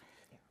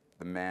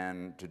 The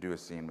man, to do a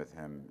scene with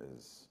him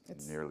is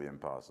nearly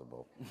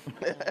impossible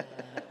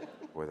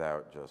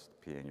without just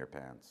peeing your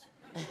pants.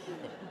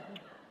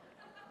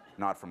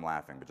 Not from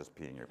laughing, but just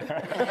peeing your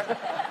pants.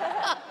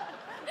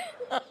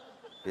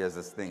 He has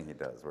this thing he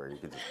does where you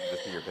can just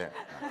pee your pants.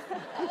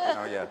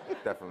 No, yeah,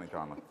 definitely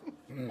Conleth.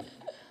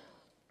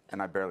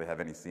 And I barely have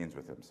any scenes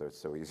with him, so it's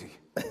so easy.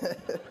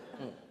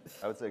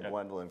 I would say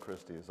Gwendolyn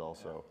Christie is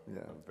also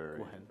a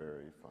very,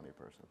 very funny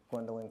person.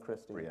 Gwendolyn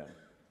Christie. Brienne.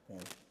 Yeah.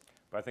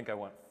 But I think I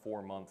went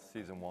 4 months,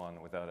 season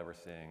 1, without ever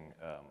seeing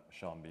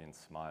Sean Bean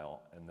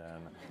smile. And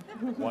then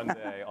one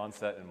day on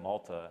set in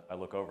Malta, I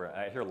look over and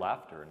I hear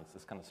laughter, and it's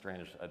just kind of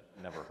strange. I'd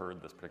never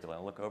heard this particular. I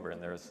look over and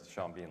there's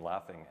Sean Bean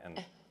laughing,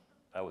 and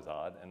that was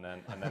odd. And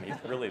then he's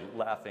really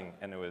laughing,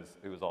 and it was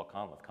all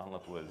Conleth.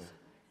 Conleth was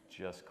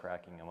just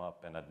cracking him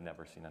up, and I'd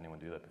never seen anyone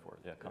do that before.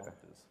 Yeah,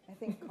 Conleth is. I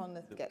think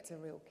Conleth gets a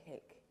real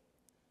kick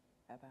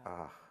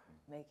about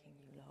making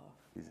you laugh.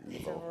 He's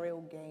It's evil. a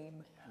real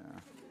game. Yeah.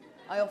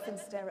 I often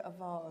stare at a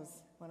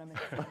vase when I'm in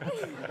the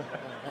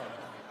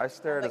I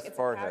stare at his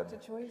forehead.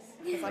 It's a character choice,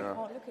 because I can't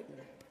look at you.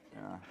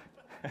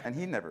 Yeah. And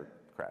he never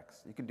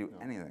cracks. You can do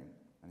anything,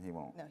 and he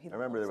won't. No, I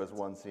remember there was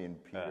one scene,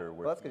 Peter,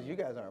 where Well, that's because you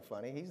guys aren't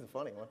funny. He's the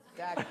funny one.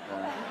 Exactly.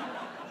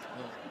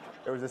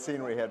 there was a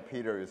scene where he had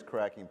Peter, he was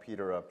cracking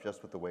Peter up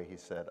just with the way he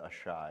said "a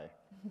shy,"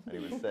 and he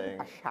was saying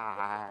 "a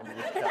shy."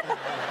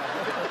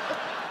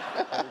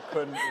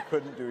 And you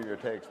couldn't do your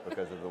takes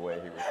because of the way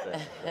he was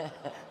saying it.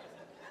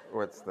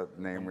 What's that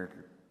name?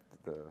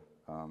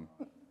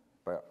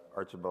 By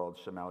Archibald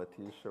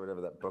Shamalatish or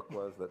whatever that book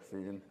was, that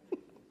scene.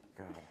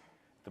 God.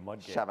 The Mud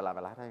Game.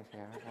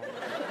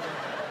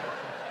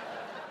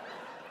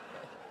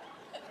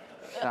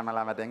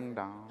 Shamalama ding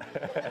dong.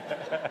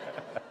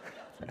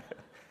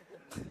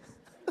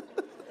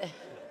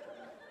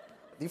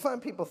 Do you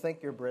find people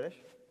think you're British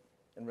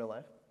in real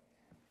life?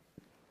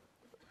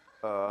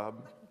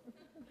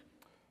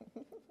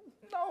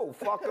 No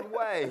fucking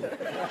way.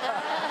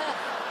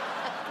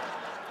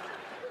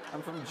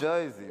 I'm from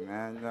Jersey,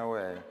 man. No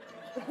way.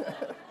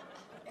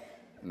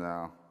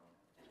 No.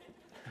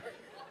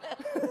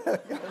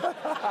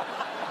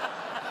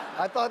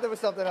 I thought there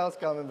was something else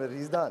coming, but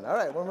he's done. All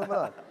right, we're moving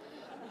on.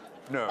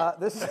 No.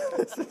 This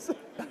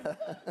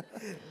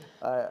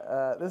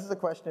is a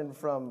question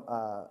from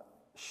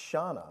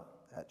Shauna,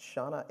 at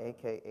Shauna,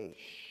 a.k.a.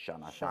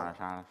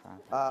 Shauna.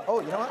 Oh,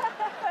 you know what?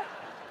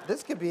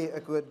 This could be a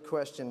good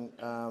question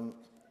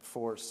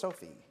for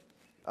Sophie.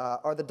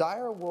 Are the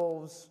dire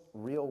wolves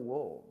real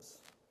wolves?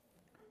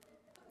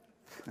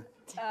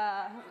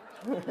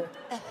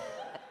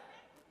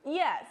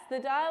 Yes, the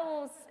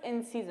direwolves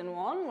in season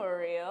 1 were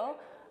real,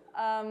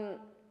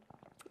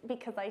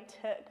 because I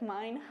took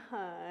mine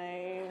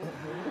home.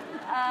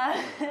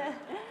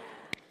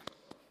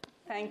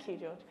 Thank you,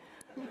 George.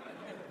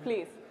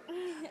 Please.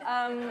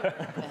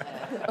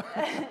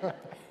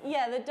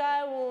 Yeah, the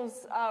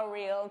direwolves are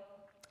real,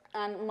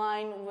 and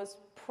mine was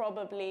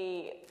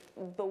probably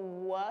the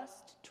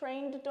worst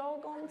trained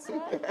dog on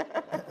set.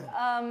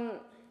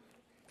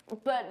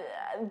 But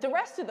the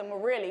rest of them were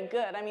really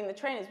good. I mean, the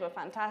trainers were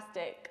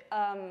fantastic.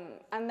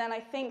 And then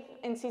I think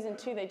in season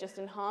 2 they just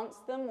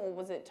enhanced them, or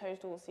was it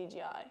total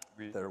CGI?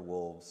 They're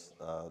wolves.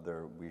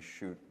 We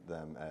shoot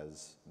them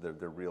as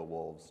they're real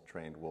wolves,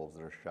 trained wolves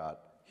that are shot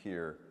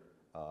here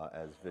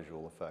as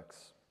visual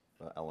effects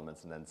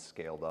elements, and then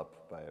scaled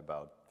up by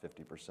about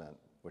 50%,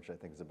 which I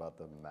think is about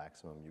the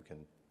maximum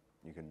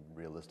you can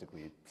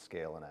realistically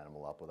scale an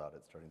animal up without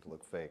it starting to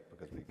look fake,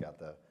 because we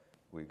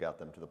got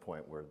them to the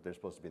point where they're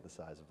supposed to be the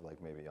size of, like,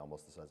 maybe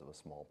almost the size of a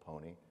small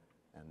pony,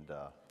 and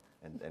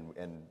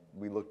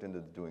we looked into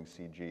doing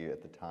CG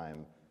at the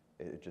time.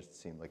 It just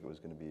seemed like it was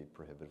going to be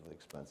prohibitively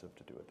expensive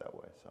to do it that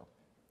way, so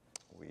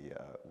we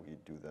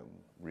do them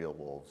real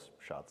wolves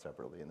shot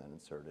separately and then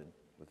inserted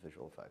with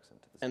visual effects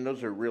into the. And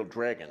those are real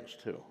dragons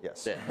too.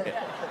 Yes. Yeah.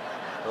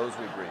 Those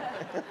we breed.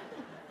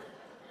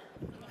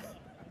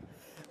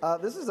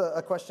 This is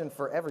a question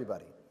for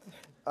everybody.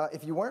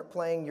 If you weren't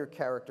playing your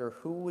character,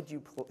 who would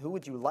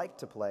you like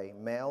to play,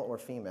 male or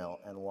female,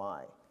 and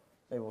why?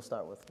 Maybe we'll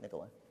start with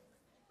Nikolaj.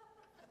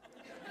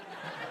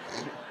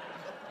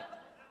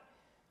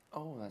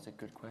 Oh, that's a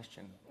good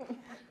question.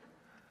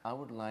 I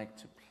would like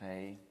to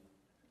play.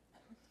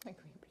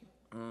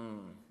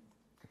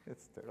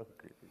 It's totally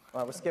creepy.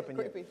 Well, we're skipping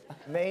you.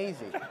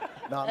 Maisie.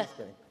 No, I'm just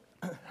kidding.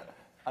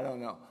 I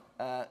don't know.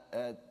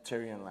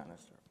 Tyrion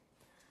Lannister.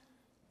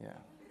 Yeah.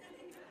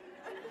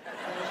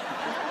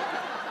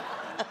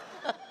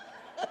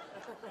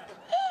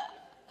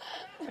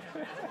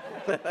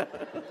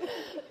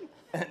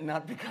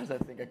 Not because I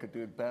think I could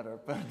do it better,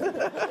 but Wait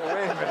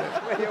a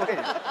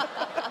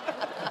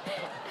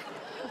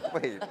minute.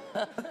 Wait.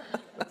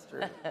 that's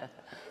true.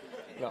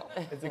 No,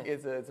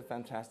 it's a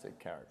fantastic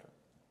character.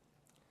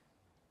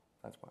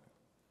 That's why.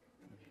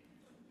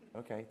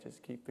 Okay,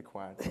 just keep the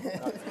quiet.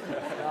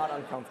 It's not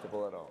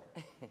uncomfortable at all.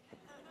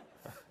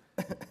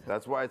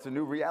 That's why it's a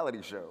new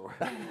reality show.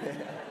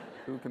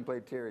 Who can play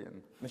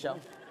Tyrion?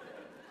 Michelle?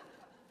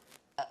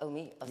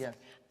 Me? Oh, Yeah.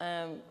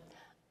 sorry.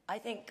 I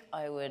think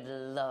I would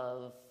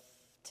love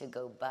to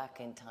go back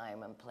in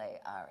time and play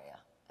Arya,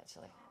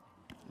 actually.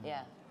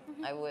 Yeah,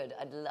 I would.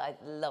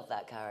 I'd love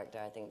that character.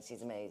 I think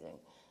she's amazing.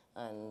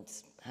 And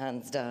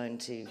hands down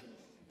to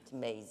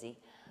Maisie.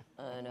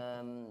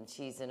 And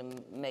she's an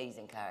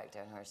amazing character.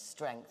 And her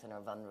strength and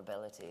her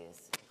vulnerability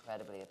is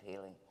incredibly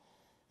appealing.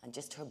 And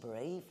just her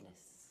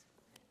braveness.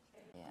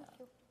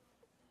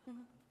 Yeah.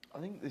 I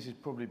think this is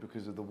probably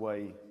because of the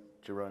way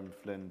Jerome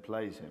Flynn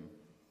plays him,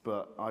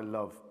 but I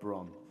love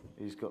Bronn.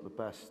 He's got the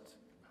best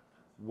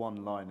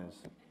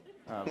one-liners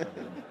out of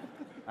everyone.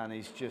 And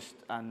he's just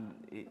I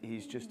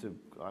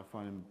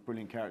find him a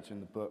brilliant character in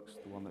the books,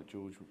 the one that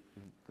George,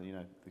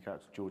 the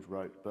character George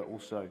wrote, but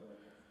also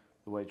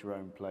the way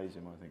Jerome plays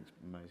him, I think, is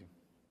amazing.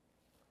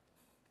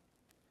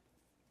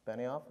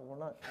 Benioff? We're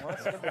not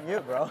skipping you,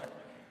 bro.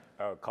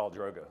 Oh, Khal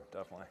Drogo,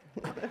 definitely.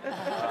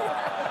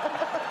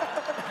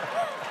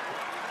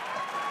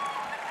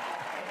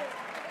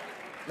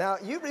 Now,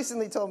 you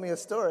recently told me a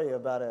story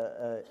about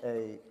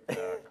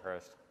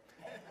Christ.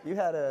 you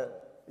had a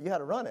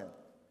run-in.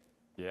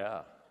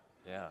 Yeah.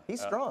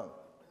 He's strong.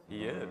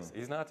 He is.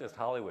 He's not just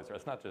Hollywood.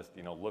 It's not just,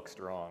 look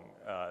strong.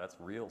 That's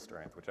real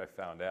strength, which I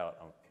found out,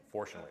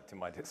 unfortunately, to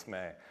my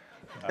dismay.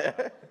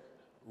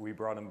 We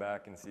brought him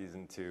back in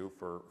season 2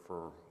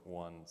 for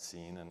one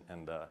scene,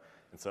 and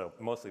so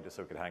mostly just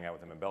so we could hang out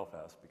with him in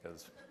Belfast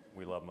because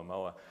we love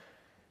Momoa.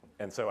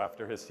 And so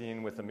after his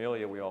scene with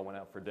Amelia, we all went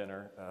out for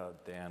dinner,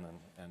 Dan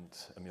and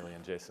Amelia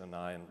and Jason and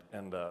I,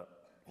 and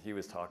he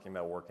was talking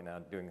about working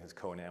out, doing his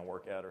Conan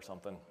workout or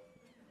something.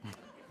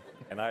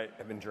 And I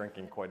have been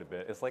drinking quite a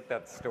bit. It's like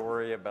that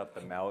story about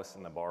the mouse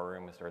in the bar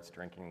room who starts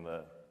drinking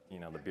the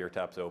beer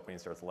tap's open, he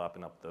starts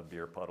lapping up the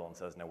beer puddle and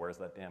says, "Now where's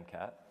that damn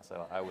cat?"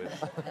 So I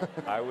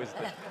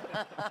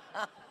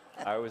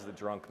was the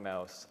drunk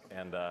mouse,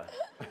 and I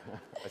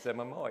said,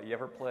 "Momoa, you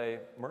ever play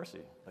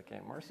Mercy, the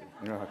game Mercy?"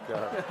 Oh,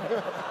 God.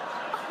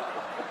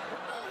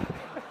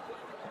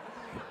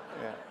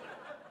 Yeah.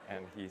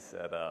 And he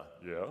said,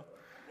 "Yeah."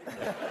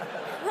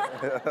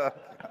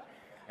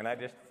 And I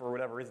just, for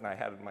whatever reason, I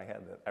had it in my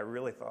head that I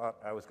really thought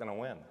I was going to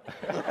win.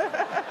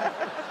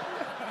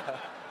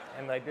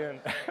 And I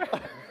didn't.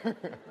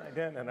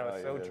 And I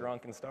was so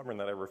drunk and stubborn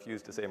that I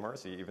refused to say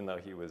Mercy, even though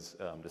he was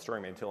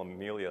destroying me, until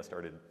Amelia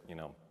started,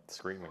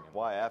 screaming.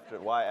 Why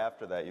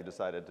after that you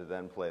decided to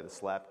then play the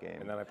slap game?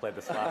 And then I played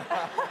the slap.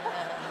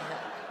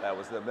 That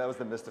was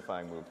the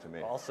mystifying move to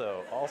me.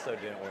 Also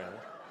didn't win.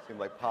 Seemed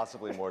like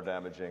possibly more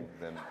damaging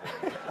than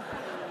in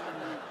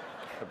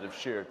terms of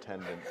sheer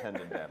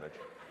tendon damage.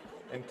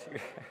 And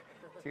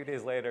 2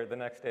 days later, the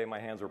next day, my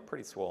hands were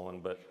pretty swollen,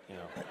 but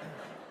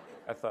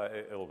I thought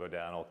it'll go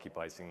down. I'll keep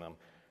icing them.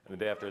 And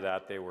the day after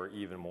that, they were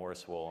even more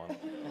swollen.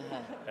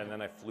 And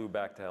then I flew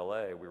back to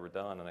LA. We were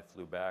done, and I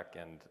flew back,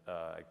 and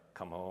I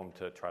come home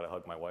to try to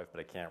hug my wife, but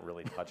I can't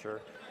really touch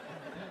her.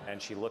 And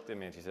she looked at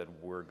me and she said,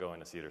 "We're going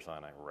to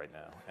Cedars-Sinai right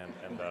now." And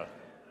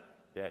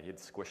yeah, he had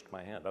squished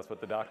my hand. That's what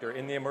the doctor,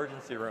 in the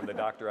emergency room, the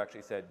doctor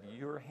actually said,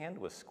 "Your hand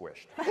was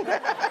squished."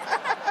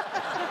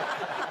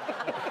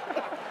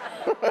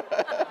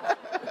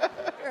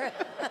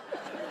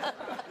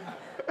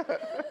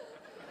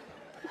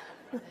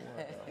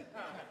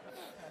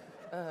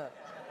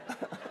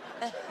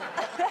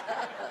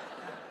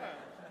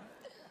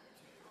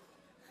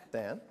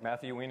 Dan?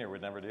 Matthew Weiner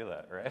would never do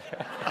that, right?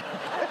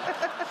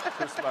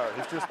 Too smart.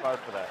 He's too smart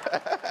for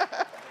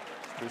that.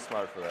 Too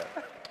smart for that.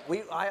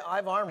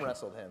 I've arm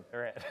wrestled him.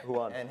 Right. Who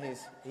won? And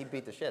he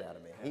beat the shit out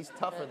of me. He's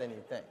tougher than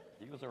you think.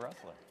 He was a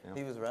wrestler. Yeah.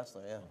 He was a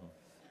wrestler,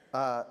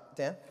 yeah.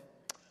 Dan?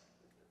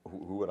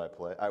 Who would I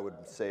play? I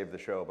would save the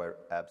show by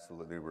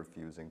absolutely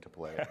refusing to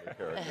play any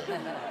character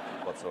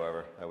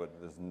whatsoever.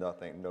 There's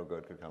nothing, no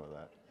good could come of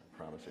that. I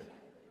promise you.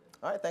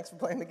 All right, thanks for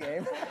playing the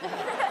game.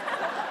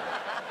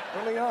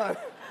 Moving on.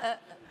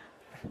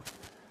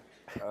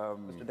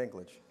 Mr.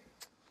 Dinklage.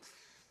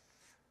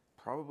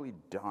 Probably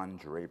Don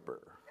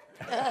Draper.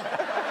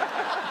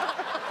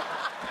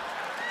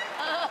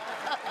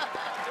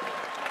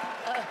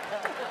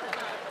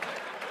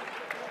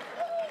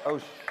 Oh,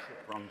 shit,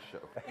 wrong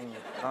show.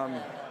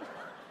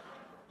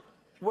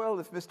 Well,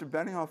 if Mr.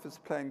 Benioff is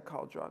playing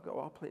Khal Drogo,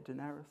 I'll play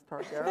Daenerys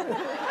Targaryen.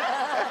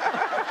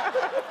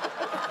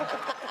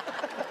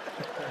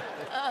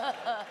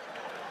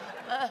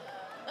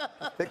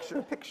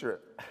 Picture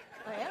it.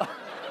 Oh, yeah?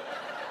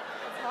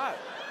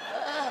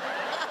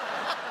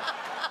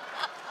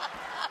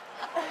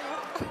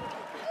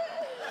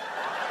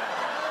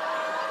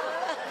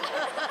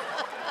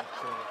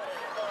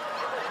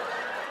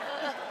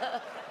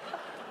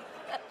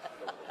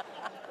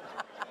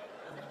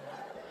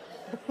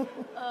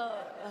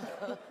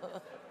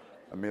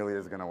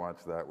 gonna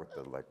watch that with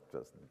the like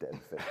just dead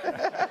face.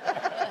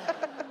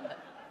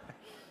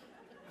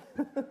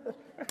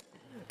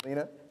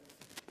 Lena?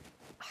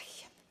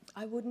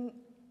 I wouldn't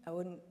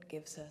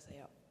give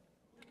Cersei up.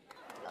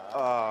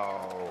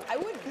 Oh, I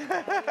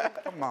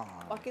wouldn't. come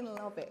on. Fucking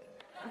love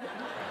it.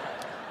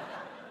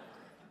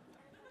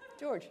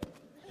 George.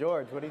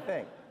 George, what do you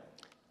think?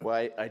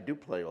 Well, I do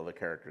play all the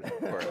characters, of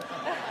course.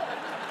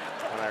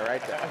 When I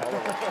write them, all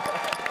of them.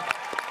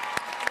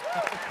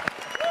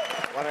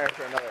 One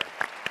after another.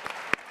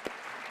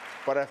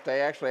 But if they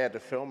actually had to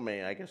film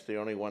me, I guess the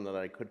only one that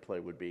I could play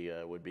would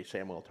be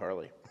Samuel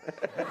Tarly.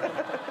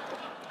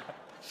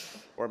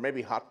 Or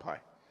maybe Hot Pie.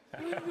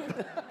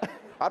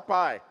 Hot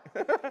Pie.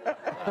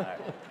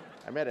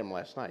 I met him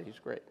last night. He's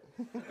great.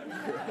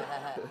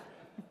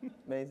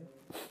 Maisie?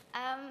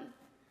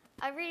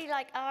 I really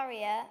like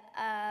Arya,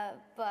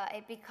 but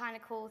it'd be kind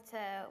of cool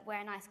to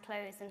wear nice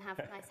clothes and have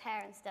nice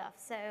hair and stuff.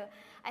 So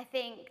I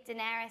think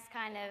Daenerys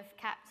kind of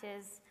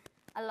captures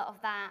a lot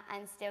of that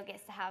and still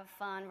gets to have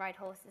fun, ride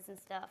horses and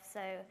stuff. So,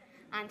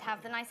 and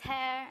have the nice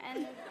hair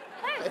and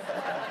clothes.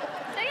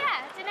 So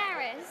yeah,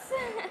 Daenerys.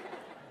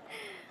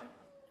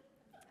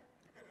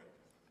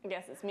 I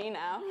guess it's me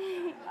now.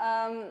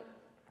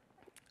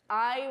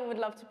 I would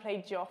love to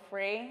play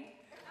Joffrey.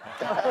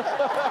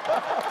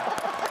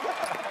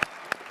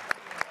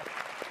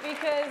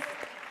 Because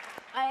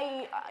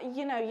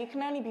you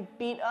can only be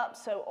beat up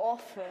so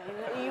often.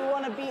 You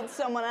want to beat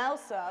someone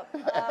else up.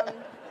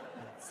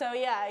 So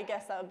yeah, I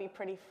guess that would be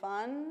pretty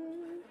fun.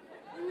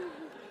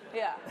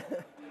 Yeah.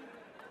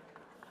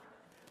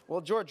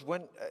 Well, George,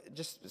 when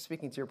just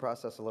speaking to your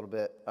process a little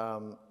bit,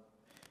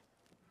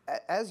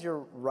 as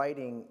you're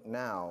writing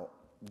now,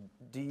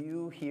 do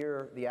you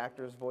hear the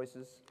actors'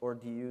 voices, or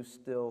do you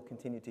still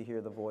continue to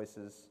hear the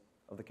voices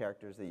of the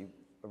characters that you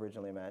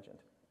originally imagined?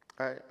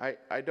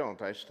 I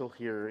don't. I still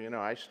hear,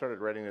 I started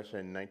writing this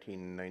in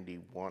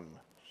 1991,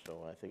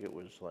 so I think it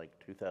was like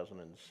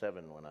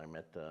 2007 when I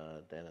met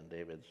Dan and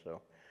David,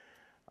 so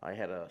I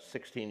had a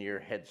 16-year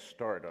head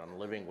start on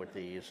living with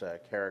these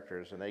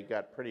characters, and they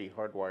got pretty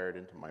hardwired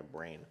into my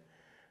brain.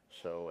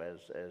 So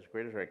as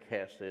great as our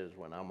cast is,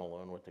 when I'm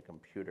alone with the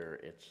computer,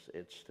 it's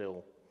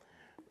still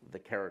the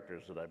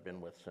characters that I've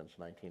been with since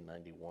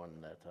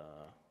 1991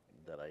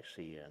 that I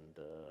see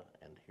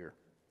and hear.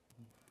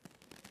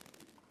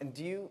 And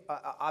do you,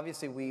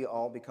 obviously we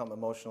all become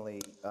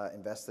emotionally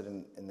invested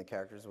in the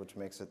characters, which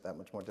makes it that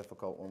much more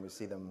difficult when we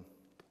see them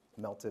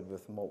melted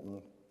with molten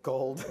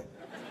gold,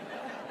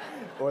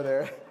 or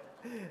their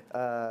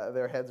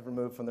heads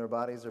removed from their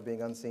bodies, or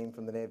being unseen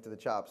from the nape to the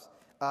chops.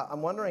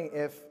 I'm wondering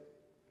if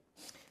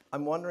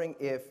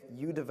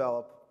you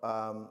develop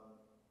an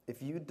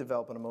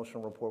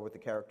emotional rapport with the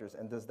characters,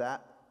 and does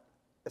that,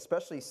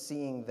 especially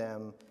seeing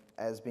them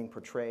as being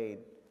portrayed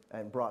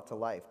and brought to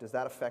life, does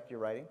that affect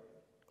your writing?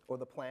 Or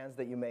the plans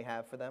that you may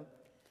have for them?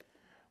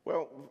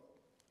 Well,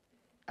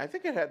 I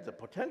think it had the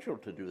potential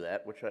to do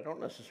that, which I don't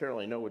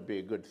necessarily know would be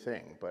a good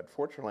thing. But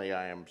fortunately,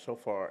 I am so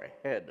far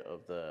ahead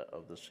of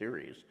the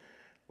series.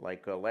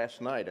 Like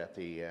last night at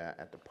the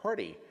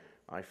party,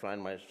 I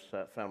found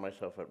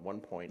myself at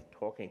one point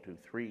talking to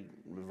 3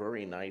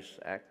 very nice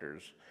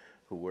actors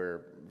who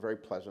were very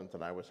pleasant,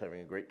 and I was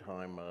having a great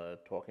time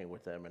talking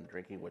with them and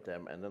drinking with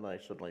them, and then I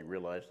suddenly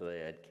realized that I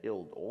had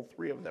killed all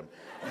 3 of them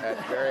at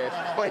various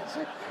points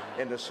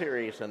in the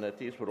series, and that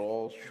these would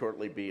all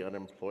shortly be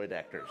unemployed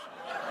actors.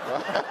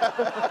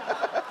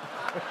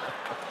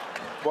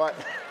 But,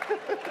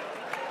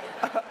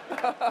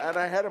 and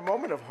I had a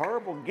moment of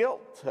horrible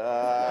guilt.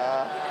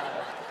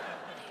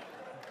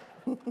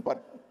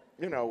 But,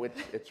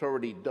 it's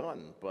already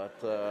done, but,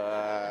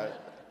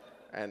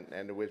 and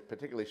it was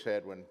particularly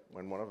sad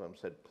when one of them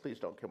said, "Please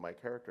don't kill my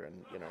character,"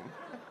 and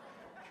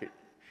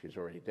she's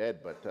already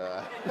dead. But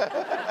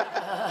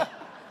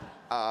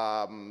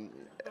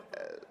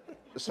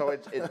so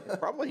it's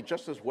probably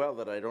just as well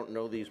that I don't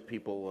know these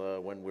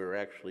people when we're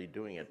actually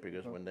doing it,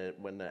 because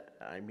when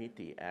I meet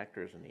the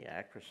actors and the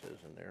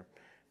actresses, and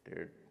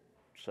they're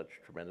such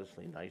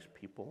tremendously nice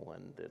people,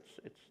 and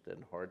it's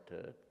then hard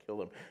to kill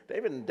them.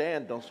 David and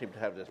Dan don't seem to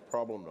have this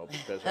problem, though,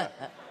 because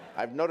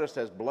I've noticed,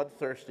 as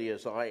bloodthirsty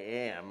as I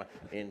am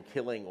in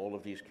killing all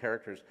of these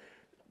characters,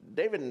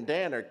 David and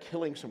Dan are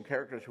killing some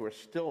characters who are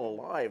still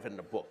alive in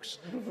the books.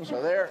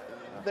 So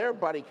their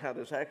body count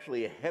is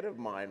actually ahead of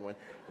mine.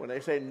 When they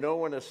say no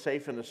one is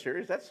safe in the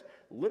series, that's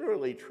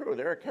literally true.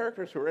 There are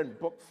characters who are in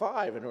book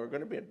 5 and who are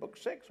going to be in book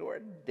 6 who are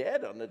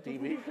dead on the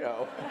TV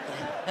show.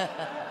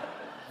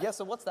 Yeah,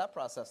 so what's that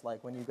process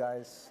like when you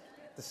guys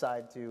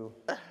decide to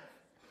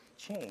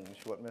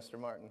change what Mr.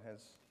 Martin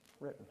has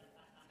written?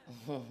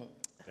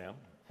 Dan?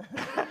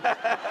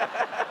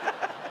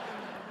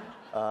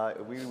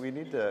 We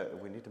need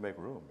to make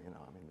room.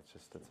 I mean, it's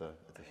a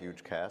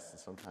huge cast, and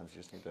sometimes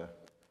you just need to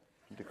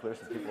clear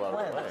some people out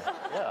of the way.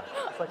 Yeah,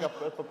 it's like a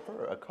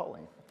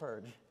culling. A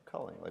purge.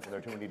 Culling, like there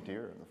are too many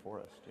deer in the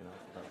forest.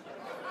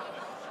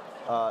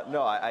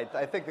 No,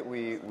 I think that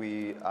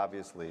we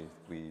obviously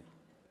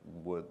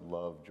would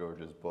love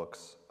George's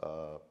books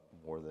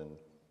more than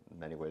in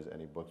many ways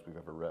any books we've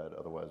ever read.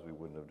 Otherwise, we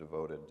wouldn't have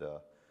devoted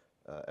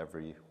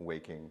every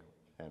waking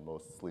and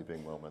most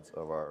sleeping moments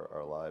of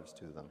our lives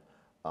to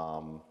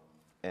them.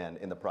 And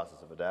in the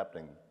process of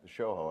adapting the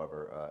show,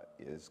 however,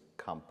 is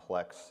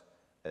complex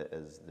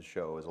as the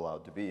show is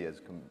allowed to be,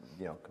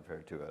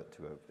 compared to a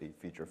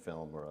feature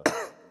film or a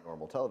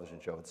normal television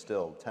show. It's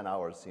still 10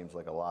 hours seems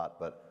like a lot,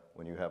 but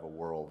when you have a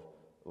world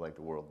like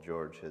the world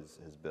George has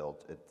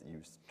built,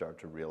 you start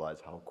to realize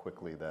how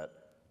quickly that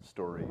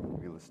story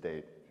real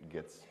estate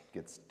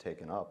gets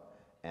taken up.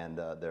 And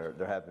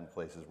there have been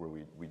places where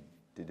we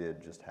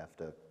did just have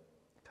to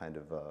kind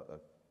of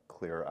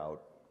clear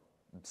out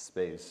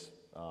space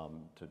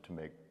to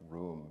make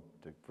room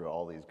for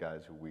all these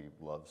guys who we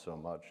love so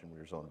much and we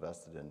were so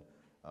invested in,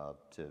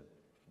 to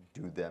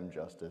do them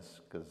justice,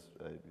 because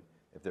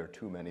if there are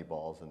too many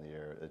balls in the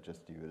air, at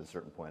a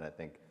certain point, I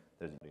think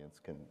there's an audience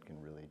can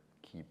really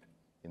keep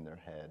in their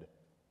head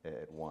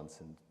at once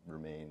and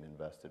remain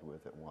invested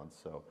with at once.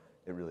 So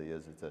it really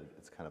is,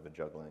 it's kind of a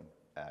juggling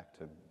act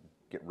to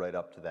get right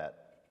up to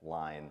that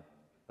line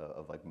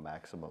of like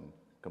maximum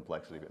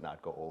complexity, but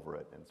not go over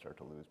it and start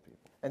to lose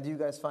people. And do you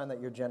guys find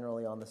that you're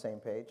generally on the same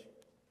page?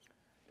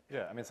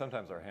 Yeah, I mean,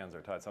 sometimes our hands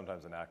are tied.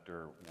 Sometimes an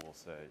actor will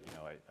say,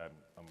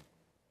 I'm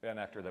an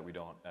actor that we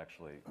don't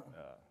actually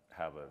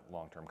have a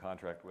long-term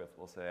contract with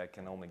will say, I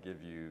can only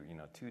give you,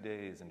 2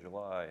 days in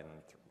July and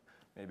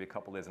maybe a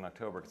couple days in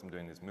October because I'm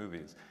doing these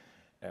movies.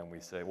 And we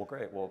say, well,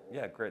 great. Well,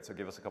 yeah, great. So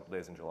give us a couple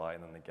days in July,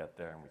 and then they get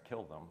there and we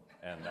kill them,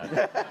 and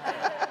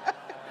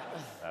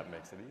that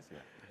makes it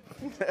easier.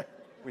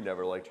 We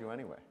never liked you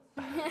anyway.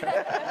 It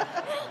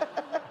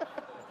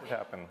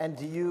happened. And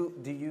do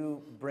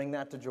you bring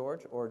that to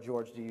George, or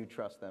George, do you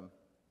trust them?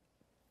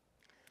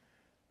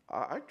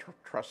 I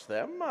trust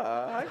them.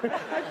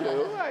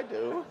 I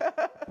do.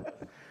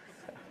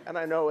 And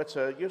I know it's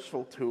a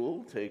useful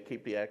tool to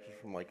keep the actors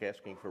from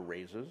asking for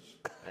raises.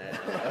 And,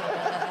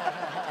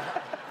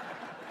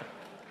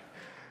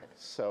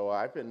 so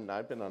I've been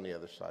on the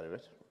other side of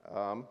it.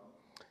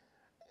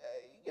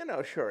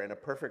 Sure. In a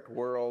perfect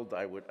world,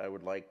 I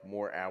would like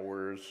more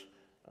hours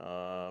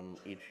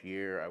each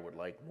year. I would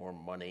like more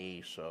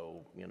money.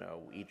 So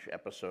each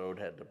episode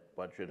had the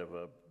budget of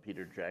a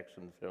Peter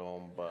Jackson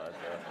film. But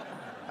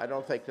I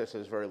don't think this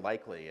is very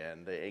likely.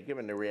 And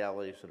given the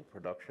realities of the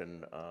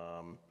production,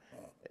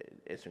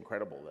 it's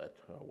incredible that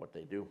what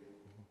they do.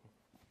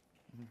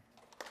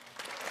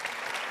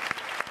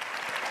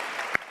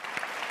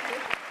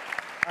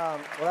 Well,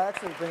 that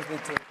actually brings me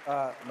to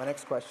my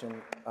next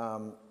question.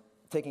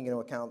 Taking into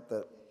account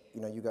that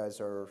you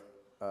guys are,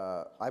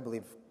 I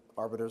believe,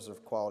 arbiters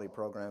of quality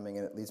programming,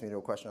 and it leads me to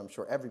a question I'm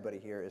sure everybody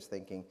here is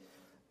thinking.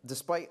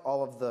 Despite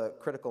all of the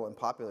critical and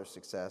popular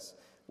success,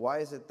 why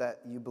is it that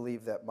you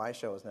believe that my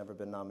show has never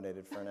been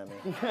nominated for an Emmy?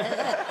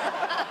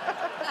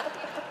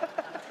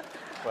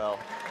 Well,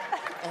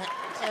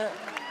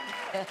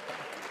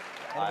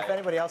 and if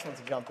anybody else wants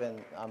to jump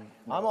in,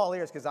 I'm all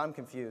ears because I'm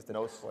confused.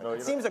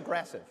 It seems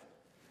aggressive.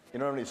 You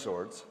don't have any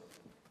swords.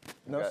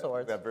 No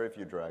swords. We've got very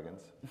few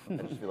dragons. I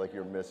just feel like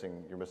you're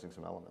missing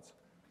some elements.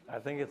 I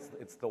think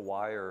it's the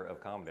wire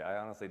of comedy. I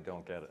honestly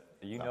don't get it.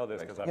 You know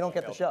this because you don't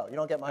get the show. You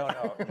don't get my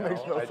show. No.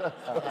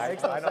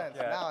 Makes no sense.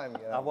 Now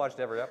I've watched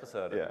every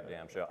episode of the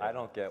damn show. I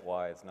don't get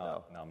why it's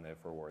not nominated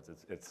for awards. It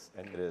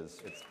is.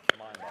 It's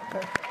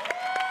mind-boggling.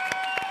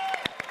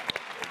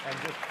 And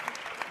just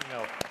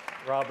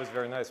Rob was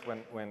very nice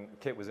when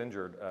Kit was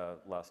injured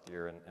last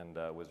year and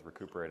was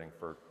recuperating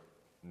for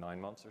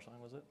 9 months or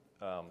something. Was it?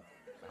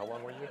 How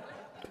long were you?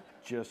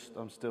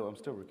 I'm still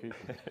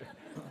recuperating.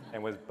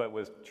 And was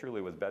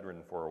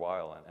bedridden for a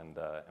while, and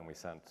we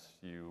sent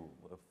you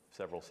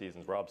several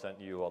seasons. Rob sent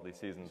you all these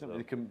seasons.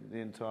 The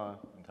entire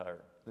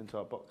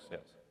box.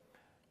 Yes.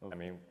 I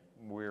mean,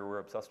 we're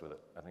obsessed with it.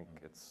 I think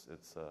it's.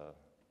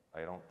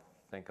 I don't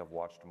think I've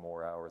watched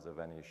more hours of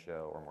any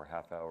show or more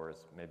half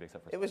hours, maybe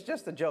except for. It was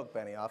just a joke,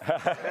 Benioff.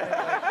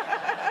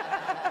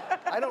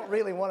 I don't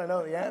really want to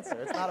know the answer.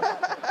 It's not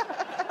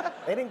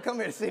about. They didn't come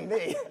here to see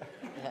me.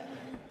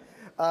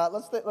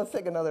 Let's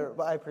take another.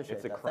 I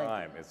appreciate that. It's a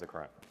crime. It's a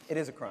crime. It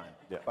is a crime.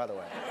 Yeah. By the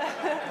way,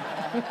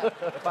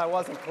 if I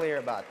wasn't clear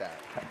about that,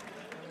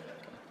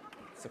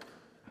 it's a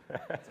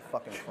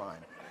fucking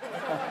crime.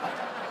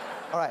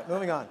 All right,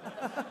 moving on.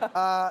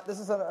 This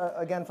is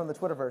again from the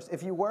Twitterverse.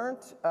 If you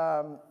weren't,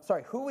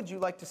 who would you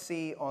like to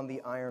see on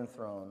the Iron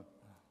Throne,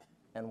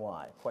 and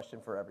why? Question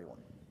for everyone.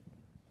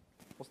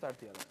 We'll start at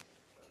the other.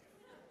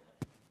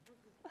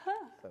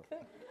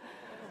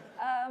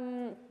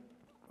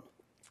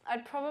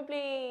 I'd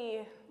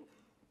probably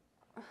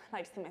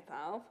like to see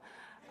myself.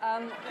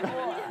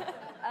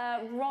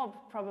 Rob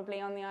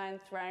probably on the Iron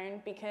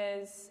Throne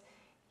because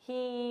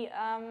he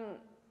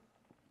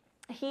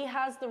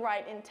has the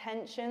right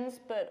intentions,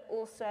 but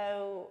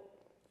also,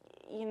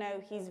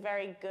 he's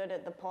very good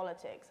at the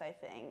politics. I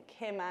think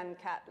him and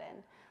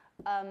Catelyn,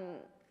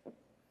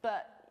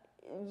 but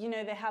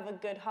they have a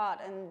good heart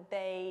and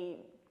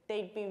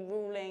they'd be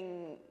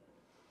ruling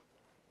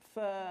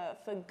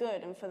for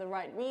good and for the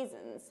right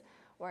reasons.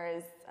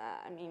 Whereas,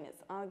 I mean,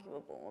 it's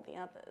arguable the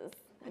others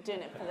are doing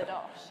it for the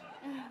dosh.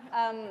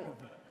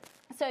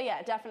 So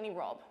yeah, definitely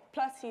Rob.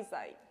 Plus, he's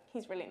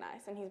really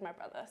nice, and he's my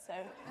brother, so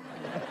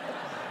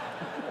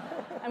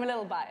I'm a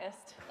little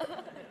biased.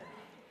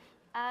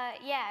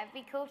 Yeah, it'd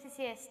be cool to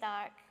see a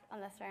Stark on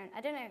the throne. I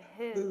don't know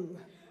who,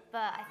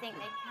 but I think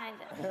they kind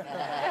of...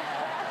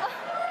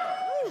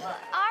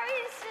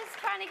 Arya's just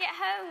trying to get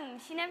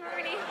home. She never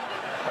really...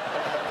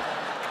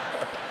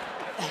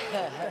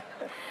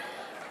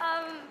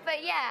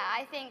 But yeah,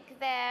 I think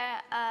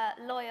they're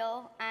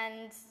loyal,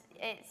 and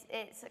it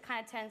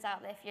kind of turns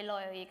out that if you're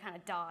loyal, you kind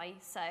of die.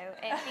 So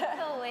it'd be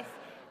cool if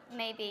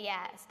maybe,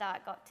 yeah,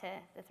 Stark got to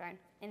the throne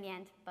in the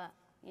end, but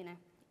you know,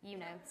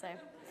 so.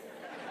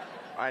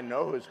 I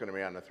know who's going to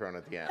be on the throne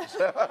at the end,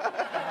 so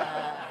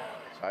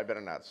I better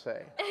not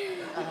say.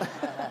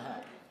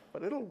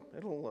 But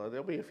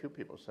there'll be a few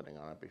people sitting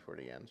on it before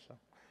the end, so.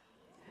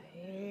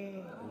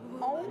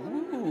 Oh,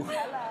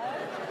 hello.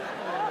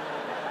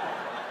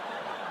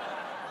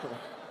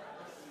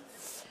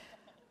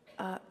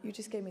 You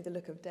just gave me the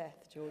look of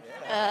death, George.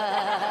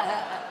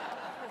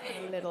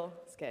 I'm a little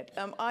scared.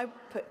 I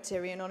put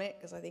Tyrion on it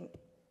because I think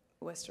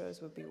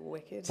Westeros would be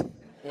wicked.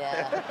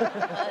 Yeah.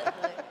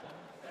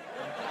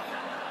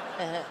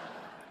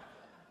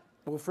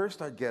 Well,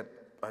 first I'd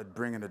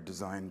bring in a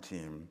design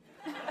team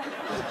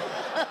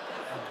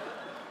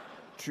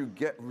to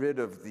get rid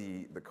of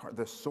the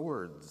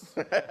swords.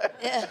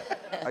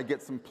 I'd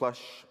get some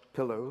plush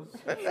pillows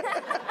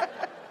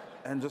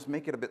and just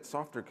make it a bit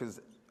softer,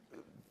 because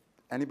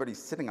anybody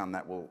sitting on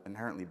that will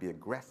inherently be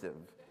aggressive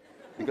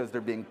because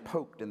they're being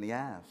poked in the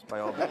ass by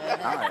all the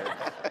knives.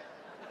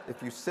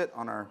 If you sit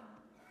on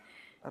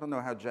I don't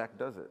know how Jack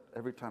does it.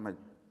 Every time I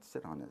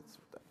sit on it,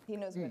 He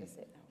knows where to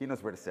sit now. he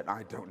knows where to sit.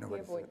 I don't know where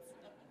to avoids.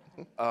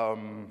 sit.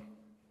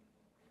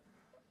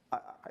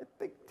 I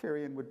think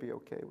Tyrion would be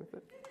okay with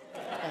it.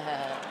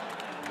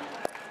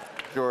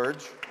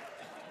 George?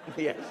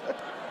 Yes.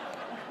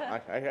 I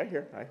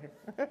hear.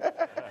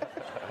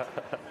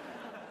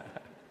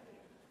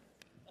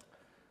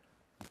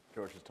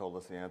 George has told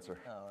us the answer.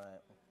 All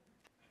right.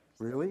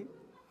 Really?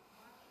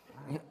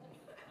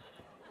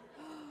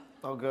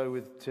 I'll go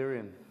with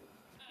Tyrion.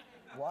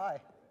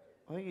 Why?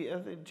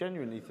 I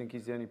genuinely think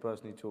he's the only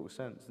person who talks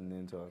sense in the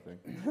entire thing.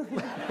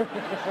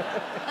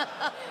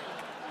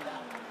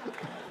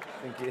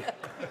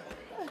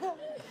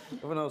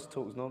 Everyone else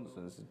talks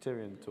nonsense, and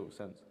Tyrion talks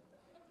sense.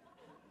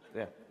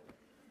 Yeah.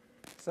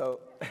 So,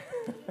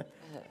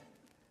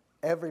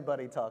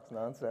 everybody talks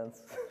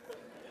nonsense.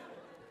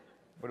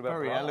 What about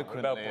Very Bronn?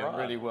 eloquently What about and Bronn?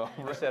 really well.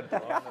 You said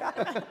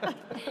Bronn.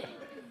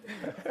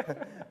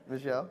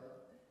 Michelle?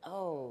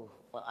 Oh,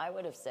 well, I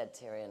would have said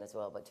Tyrion as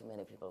well, but too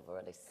many people have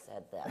already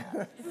said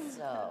that.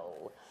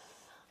 So,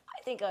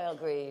 I think I'll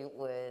agree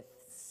with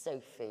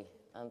Sophie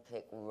and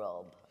pick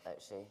Rob,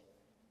 actually.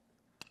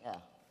 Yeah.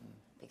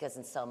 Because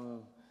in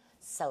some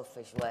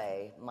selfish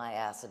way, my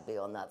ass would be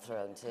on that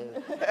throne, too.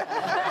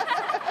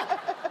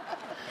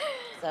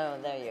 So,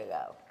 there you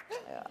go.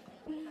 Yeah.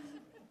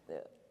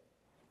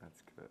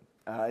 That's good.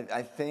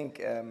 I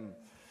think,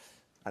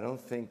 I don't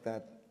think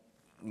that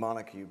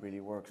monarchy really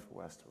works for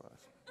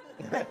Westeros.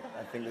 I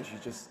think they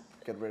should just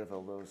get rid of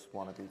all those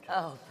wannabe kings.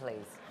 Oh,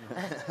 please.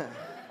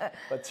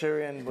 But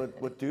Tyrion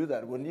would do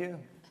that, wouldn't you?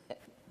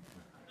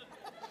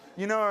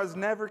 You know, I was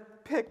never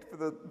picked for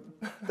the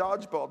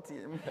dodgeball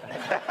team.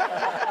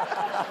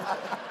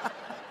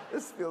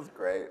 This feels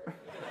great.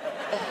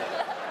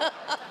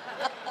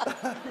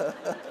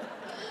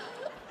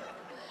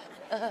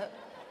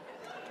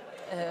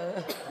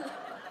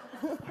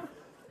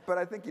 But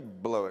I think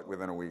he'd blow it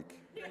within a week.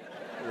 You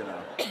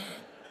know,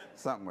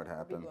 something would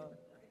happen.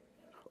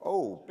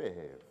 Oh,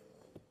 behave.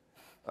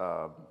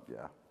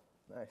 Yeah.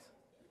 Nice.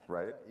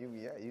 Right?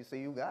 You see,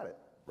 you got it.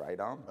 Right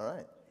on. All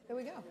right. There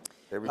we go.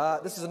 There we go.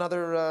 This is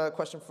another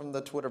question from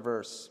the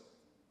Twitterverse.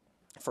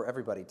 For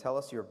everybody, tell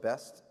us your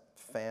best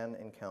fan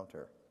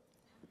encounter.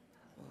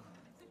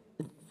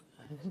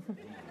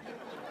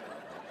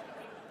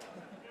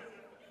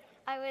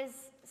 I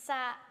was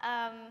sat,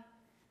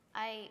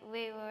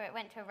 we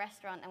went to a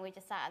restaurant and we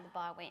just sat at the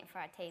bar waiting for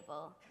our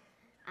table.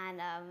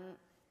 And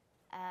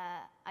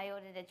I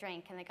ordered a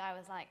drink and the guy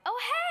was like, "Oh,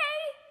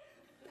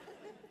 hey!"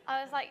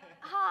 I was like,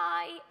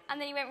 "Hi." And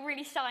then he went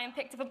really shy and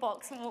picked up a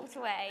box and walked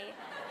away.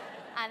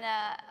 And,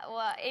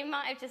 well, it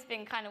might have just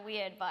been kind of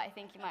weird, but I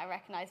think he might have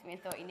recognized me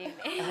and thought he knew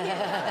me.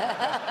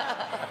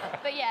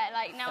 But yeah,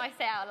 like, now I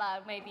say it out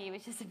loud, maybe it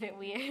was just a bit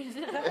weird.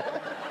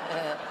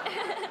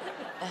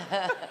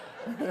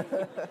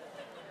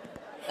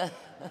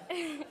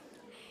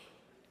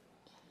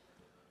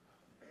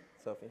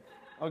 Sophie?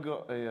 I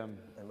got a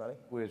Anybody?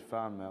 weird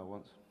fan mail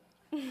once.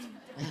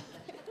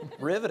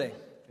 Riveting.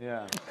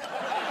 Yeah.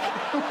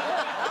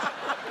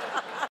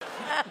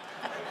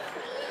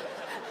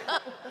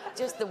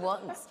 Just the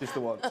once. Just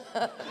the once.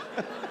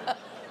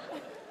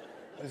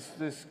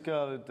 This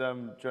girl had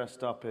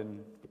dressed up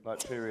in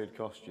like period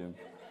costume.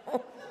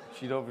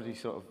 She'd obviously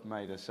sort of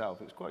made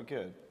herself. It was quite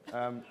good.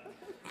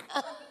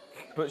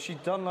 But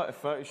she'd done like a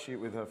photo shoot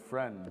with her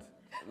friend,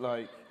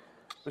 like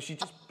but she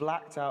just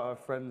blacked out her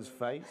friend's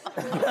face.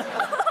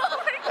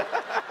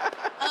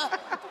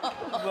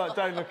 Like,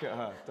 don't look at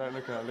her. Don't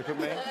look at her. Look at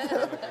me.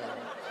 Don't look at her.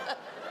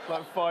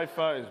 Like 5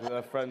 photos with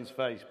her friend's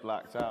face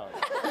blacked out.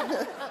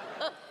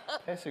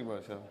 Pissing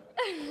myself.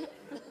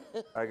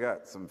 I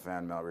got some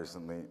fan mail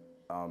recently.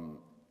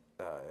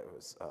 It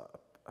was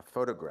a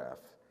photograph,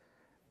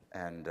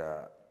 and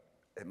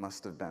it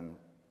must have been,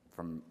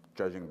 from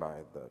judging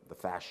by the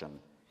fashion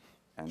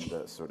and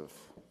the sort of,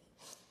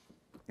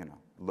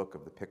 look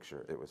of the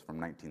picture, it was from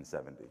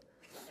 1970.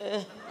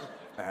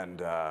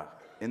 And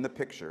in the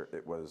picture,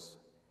 it was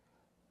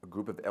a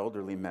group of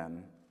elderly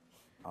men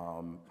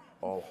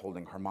all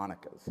holding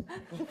harmonicas.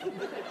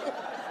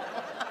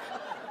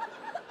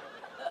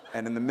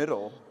 And in the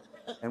middle,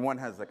 and one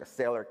has like a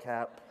sailor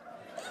cap,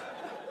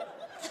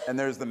 and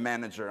there's the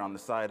manager on the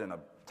side in a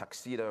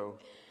tuxedo,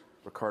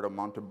 Ricardo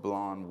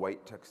Montalban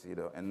white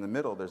tuxedo. And in the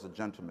middle, there's a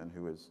gentleman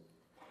who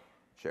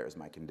shares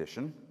my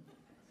condition.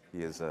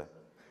 He is a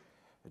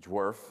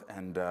dwarf,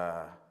 and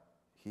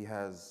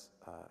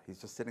he's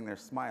just sitting there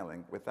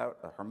smiling without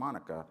a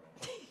harmonica,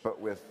 but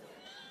with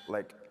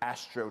like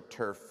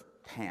AstroTurf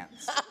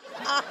pants.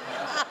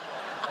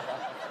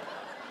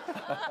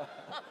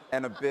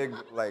 And a big,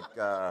 like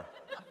a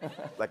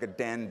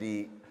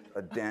dandy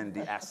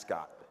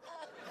ascot.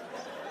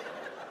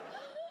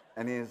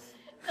 And he's...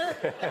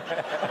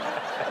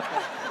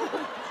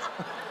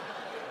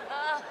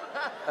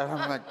 And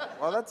I'm like,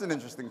 well, that's an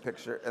interesting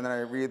picture. And then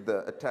I read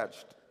the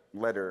attached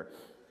letter,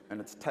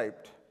 and it's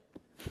typed,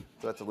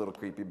 so that's a little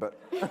creepy, but...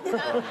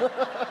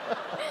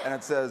 and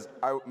it says,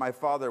 my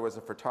father was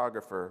a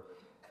photographer,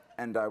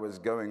 and I was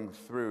going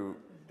through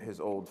his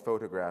old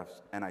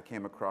photographs, and I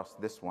came across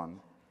this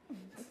one.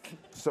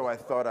 So I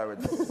thought I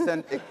would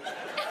send it,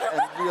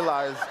 and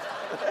realized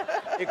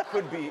it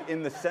could be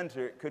in the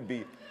center, it could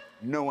be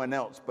no one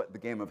else but the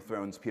Game of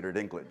Thrones Peter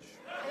Dinklage.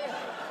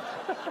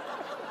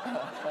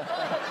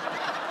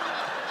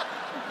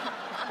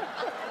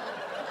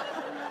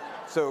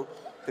 So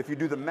if you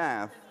do the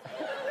math,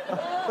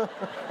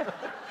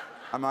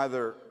 I'm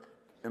either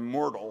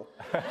immortal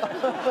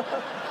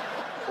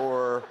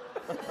or,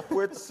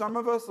 which some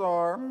of us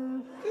are,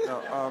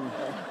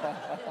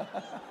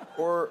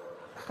 or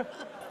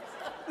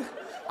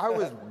I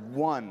was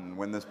 1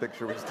 when this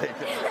picture was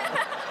taken.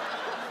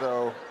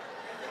 So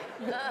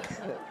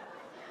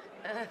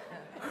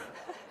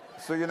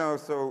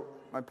so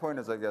my point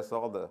is, I guess,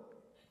 all the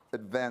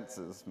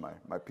advances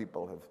my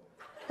people have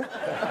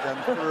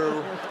been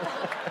through,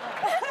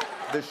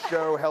 this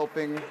show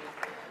helping,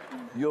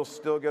 you'll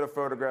still get a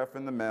photograph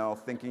in the mail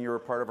thinking you were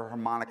part of a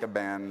harmonica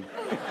band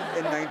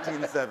in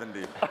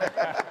 1970.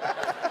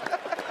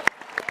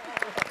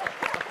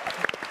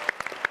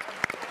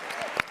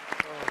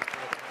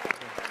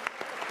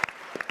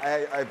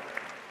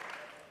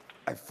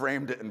 I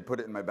framed it and put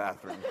it in my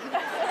bathroom.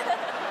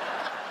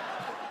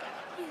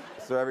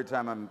 So every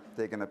time I'm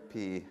taking a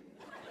pee,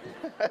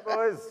 hey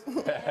boys.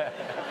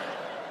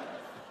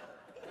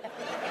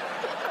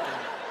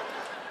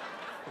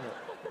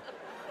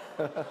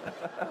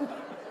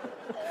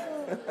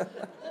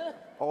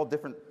 All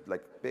different,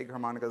 like big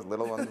harmonicas,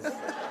 little ones.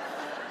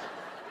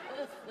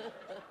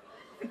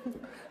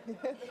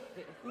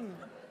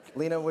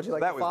 Lena, would you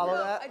like to follow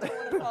that? I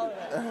don't want to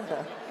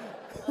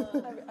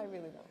follow that. I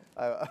really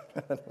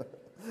don't.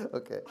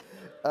 Okay.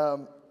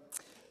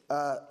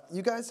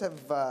 You guys have,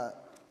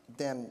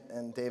 Dan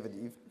and David,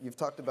 you've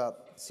talked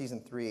about season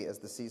 3 as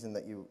the season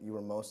that you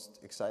were most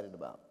excited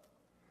about.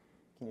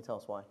 Can you tell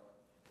us why?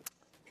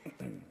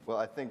 Well,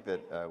 I think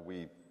that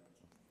we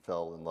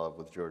fell in love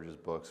with George's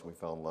books. We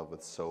fell in love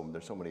with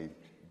there's so many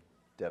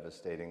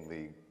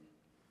devastatingly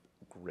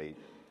great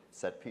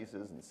set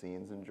pieces and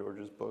scenes in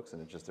George's books,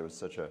 and there was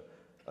such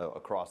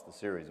across the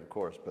series, of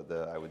course, but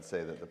I would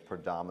say that the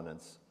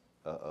predominance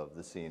of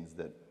the scenes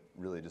that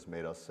really just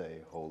made us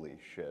say, holy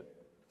shit,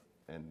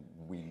 and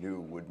we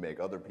knew would make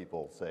other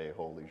people say,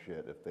 holy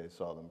shit, if they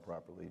saw them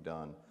properly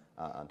done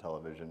on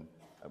television.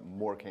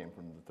 More came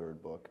from the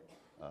 3rd book,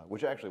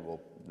 which actually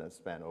will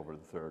span over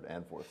the 3rd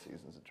and 4th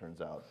seasons, it turns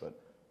out,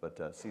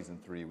 but season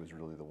 3 was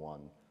really the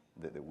one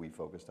that we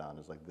focused on,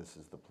 is like, this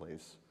is the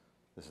place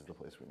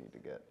we need to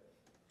get.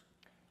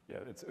 Yeah,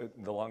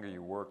 the longer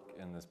you work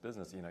in this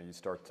business, you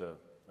start to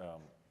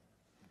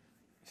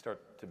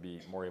be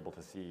more able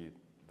to see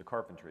the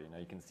carpentry.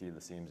 You can see the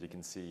seams, you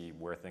can see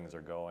where things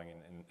are going,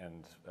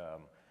 and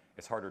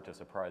it's harder to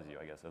surprise you,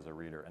 I guess, as a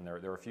reader. And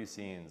there are a few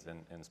scenes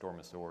in Storm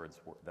of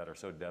Swords that are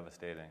so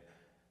devastating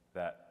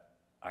that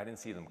I didn't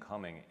see them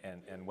coming.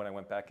 And when I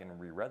went back and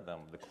reread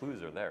them, the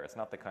clues are there. It's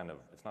not the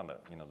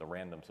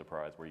random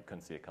surprise where you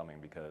couldn't see it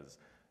coming because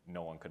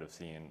no one could have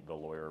seen the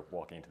lawyer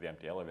walking into the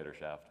empty elevator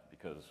shaft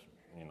because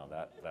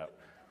that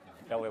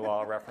Ellie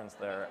Law reference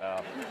there.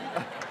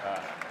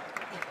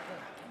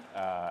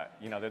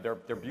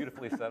 They're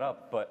beautifully set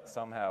up, but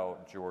somehow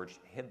George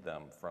hid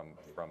them from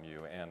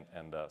you,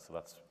 and so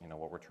that's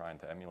what we're trying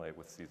to emulate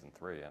with season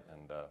 3,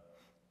 and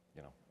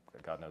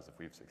God knows if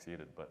we've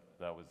succeeded, but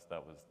that was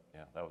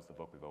the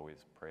book we've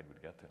always prayed we'd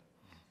get to.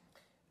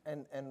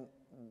 And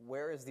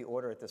where is the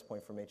order at this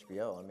point from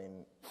HBO? I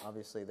mean,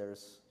 obviously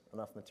there's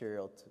enough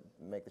material to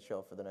make the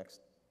show for the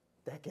next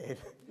decade.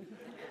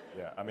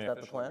 Yeah, I mean, Is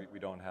that the plan? we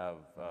don't have,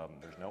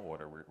 there's no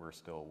order. We're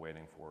still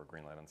waiting for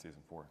green light on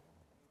season 4.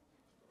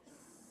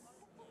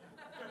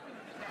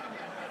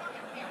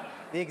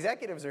 The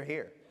executives are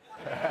here.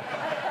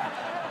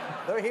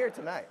 They're here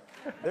tonight.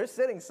 They're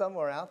sitting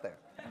somewhere out there.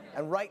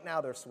 And right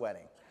now they're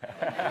sweating.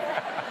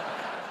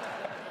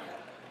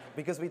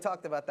 Because we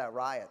talked about that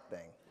riot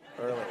thing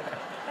earlier.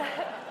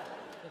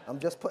 I'm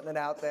just putting it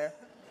out there.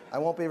 I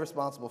won't be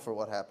responsible for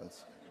what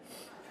happens.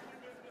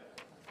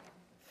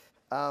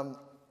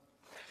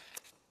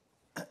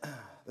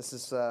 This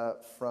is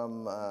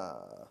from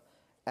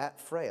at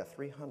Freya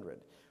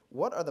 300.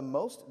 What are the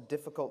most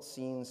difficult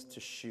scenes to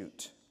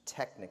shoot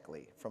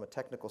technically, from a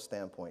technical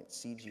standpoint,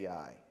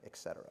 CGI,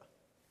 etc.?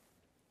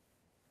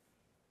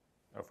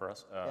 Oh, for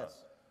us?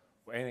 Yes.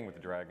 Well, anything with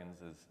the dragons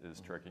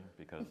is tricky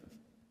because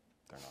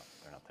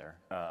they're not there.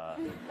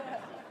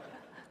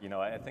 You know,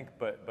 I think,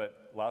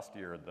 but last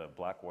year the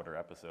Blackwater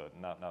episode,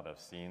 not a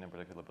scene in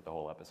particular, but the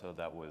whole episode,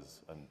 that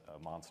was a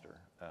monster.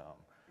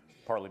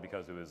 Partly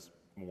because it was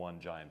one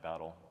giant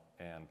battle,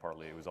 and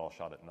partly it was all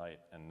shot at night,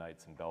 and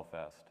nights in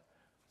Belfast,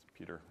 as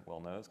Peter well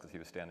knows, because he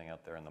was standing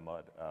out there in the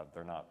mud,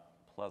 they're not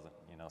pleasant,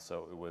 you know.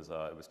 So it was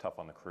tough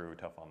on the crew,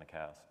 tough on the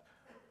cast,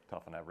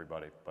 tough on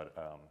everybody. But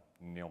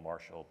Neil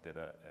Marshall did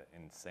an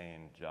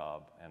insane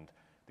job, and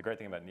the great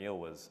thing about Neil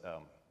was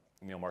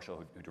Neil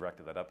Marshall, who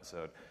directed that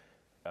episode.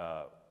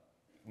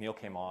 Neil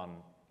came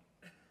on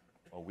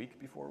a week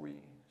before we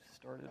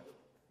started.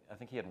 I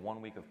think he had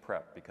 1 week of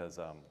prep because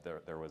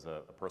there was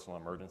a personal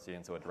emergency,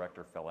 and so a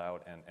director fell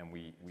out, and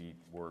we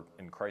were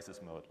in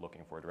crisis mode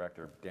looking for a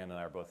director. Dan and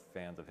I are both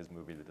fans of his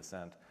movie, The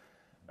Descent,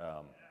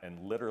 and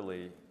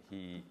literally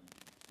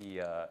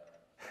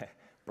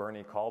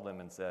Bernie called him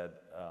and said,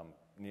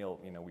 Neil,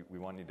 you know, we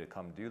want you to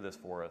come do this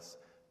for us.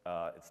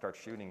 It starts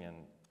shooting in,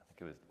 I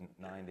think it was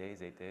 9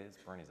 days, 8 days.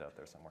 Bernie's out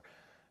there somewhere.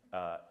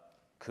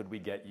 Could we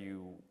get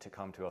you to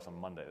come to us on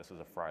Monday? This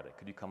was a Friday.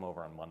 Could you come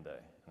over on Monday?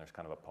 And there's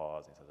kind of a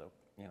pause. He says, oh,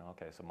 you know,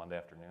 okay, so Monday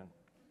afternoon.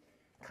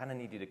 Kind of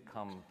need you to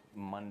come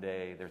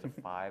Monday. There's a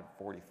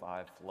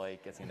 5:45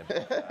 flight, gets into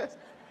Belfast.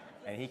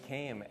 And he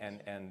came,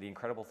 and the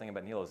incredible thing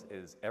about Neil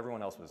is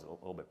everyone else was a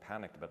little bit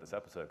panicked about this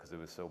episode because it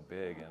was so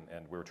big,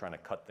 and we were trying to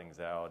cut things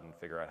out and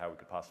figure out how we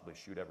could possibly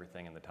shoot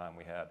everything in the time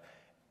we had.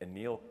 And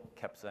Neil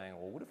kept saying,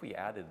 well, what if we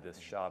added this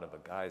shot of a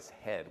guy's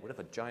head? What if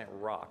a giant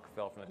rock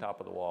fell from the top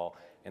of the wall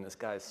and this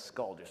guy's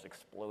skull just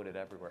exploded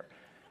everywhere?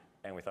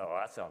 And we thought, oh,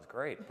 that sounds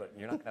great, but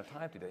you're not going to have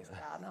time to do it. He said,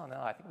 no,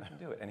 I think we can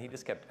do it. And he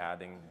just kept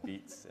adding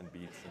beats and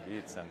beats and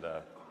beats, and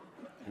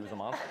he was a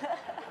monster.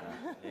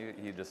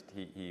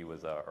 He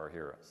was our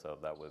hero. So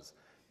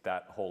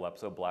that whole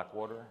episode,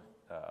 Blackwater,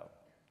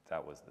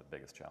 that was the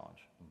biggest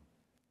challenge.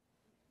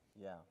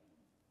 Yeah.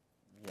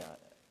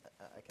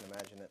 I can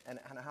imagine it. And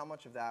how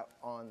much of that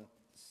on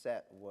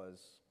set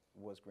was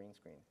green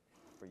screen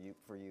for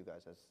you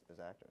guys as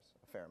actors?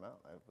 A fair amount,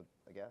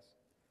 I guess.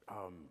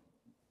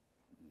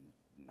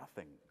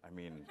 Nothing. I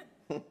mean,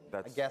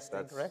 that's. I guessed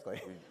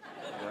incorrectly.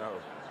 You know,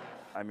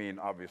 I mean,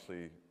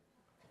 obviously,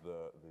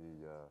 the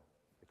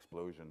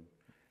explosion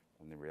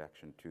and the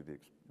reaction to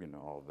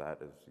all of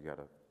that is you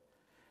gotta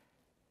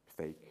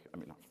fake. I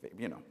mean, not fake.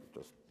 You know,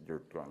 just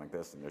you're going like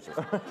this, and there's just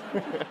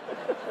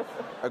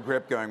a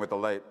grip going with the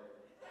light.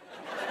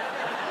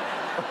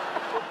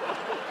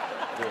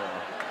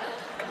 Yeah.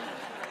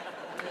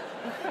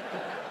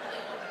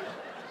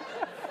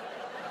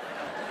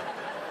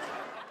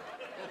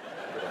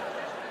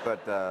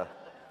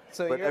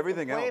 So but you're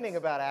everything complaining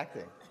else. about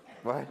acting.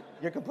 What?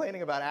 You're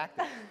complaining about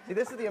acting. See,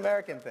 this is the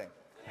American thing.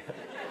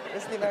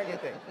 This is the American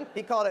thing.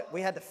 He called it,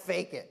 we had to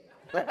fake it.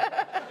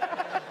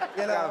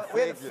 You know,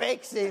 we had to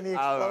fake seeing the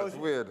explosion. Oh, that's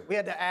weird. We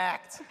had to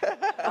act.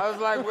 I was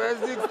like, where's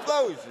the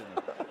explosion?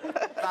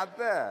 Not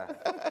there.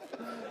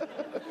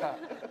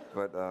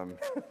 But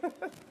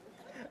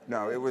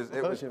no, it was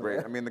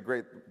great. I mean,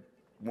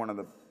 one of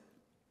the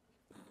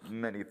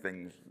many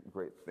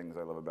great things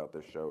I love about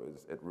this show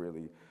is it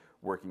really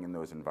working in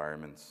those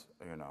environments.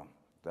 You know,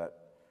 that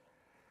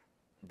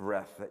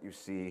breath that you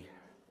see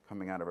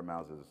coming out of our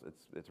mouths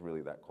it's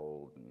really that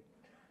cold, and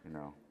you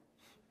know,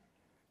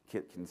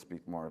 Kit can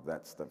speak more of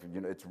that stuff.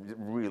 You know, it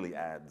really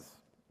adds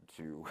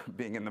to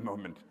being in the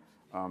moment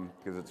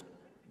because it's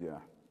yeah.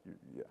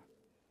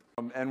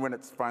 And when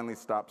it finally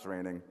stops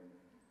raining,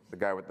 the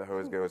guy with the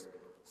hose goes,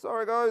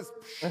 "Sorry, guys."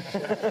 And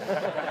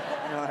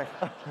you're like,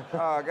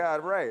 "Oh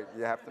God, right?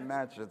 You have to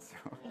match it." So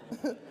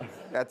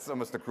that's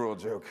almost a cruel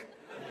joke.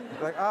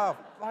 You're like, "Oh,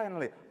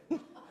 finally,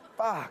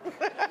 fuck."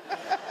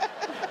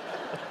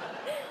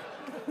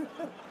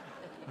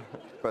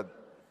 But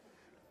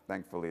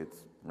thankfully, it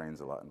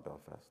rains a lot in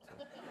Belfast. So.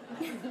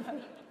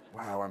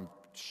 Wow, I'm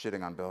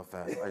shitting on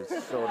Belfast. I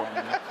so don't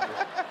need to.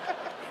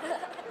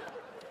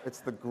 It's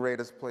the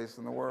greatest place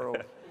in the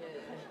world.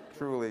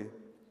 Truly.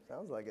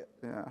 Sounds like it.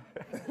 Yeah.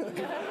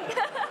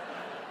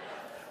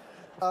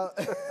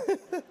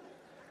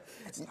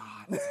 It's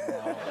not.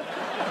 No.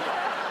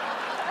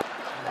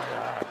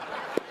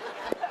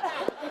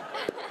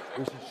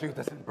 We should shoot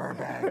this in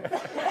Burbank.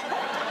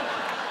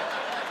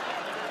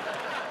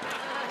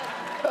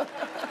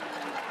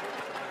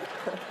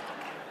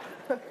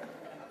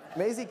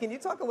 Maisie, can you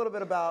talk a little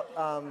bit about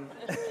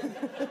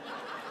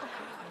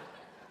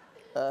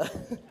a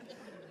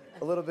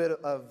little bit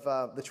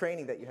of the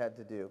training that you had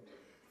to do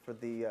for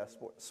the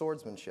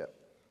swordsmanship?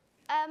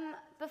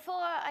 Before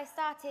I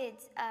started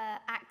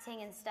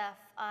acting and stuff,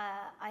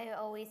 I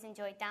always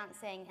enjoyed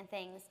dancing and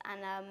things, and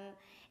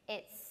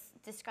it's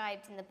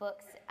described in the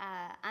books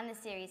and the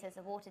series as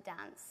a water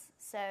dance.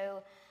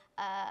 So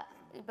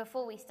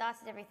before we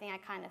started everything, I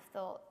kind of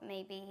thought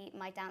maybe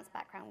my dance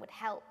background would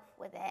help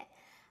with it.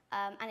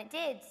 And it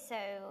did, so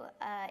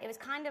it was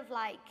kind of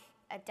like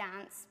a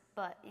dance,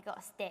 but you got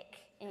a stick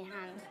in your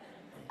hand.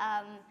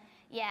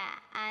 Yeah,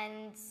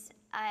 and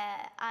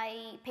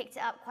I picked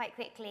it up quite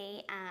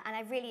quickly, and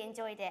I really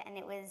enjoyed it, and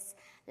it was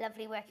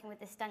lovely working with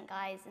the stunt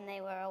guys, and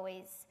they were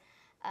always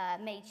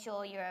made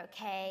sure you're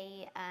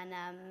okay, and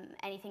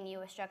anything you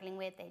were struggling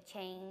with, they'd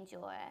change,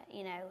 or,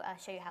 you know,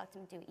 show you how to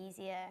do it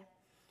easier.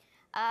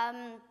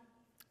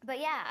 But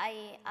yeah,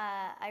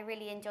 I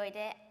really enjoyed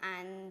it,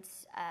 and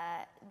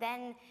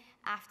then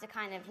after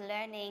kind of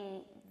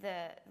learning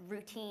the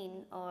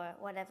routine or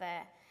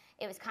whatever,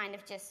 it was kind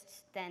of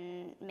just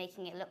then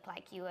making it look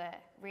like you were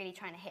really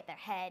trying to hit their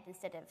head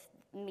instead of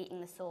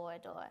meeting the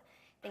sword or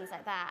things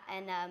like that,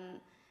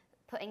 and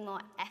putting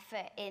more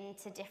effort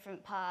into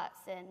different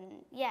parts,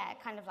 and yeah,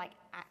 kind of like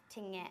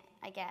acting it,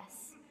 I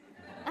guess.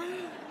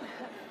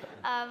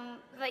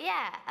 But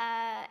yeah,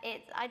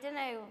 I don't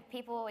know,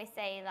 people always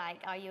say,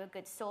 like, are you a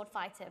good sword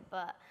fighter?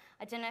 But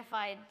I don't know if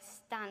I'd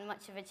stand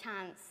much of a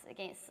chance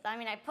against, I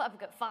mean, I'd put up a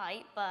good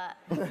fight, but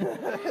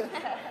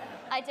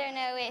I don't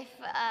know if,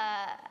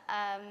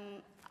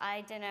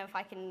 I don't know if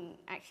I can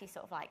actually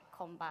sort of like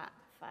combat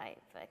fight,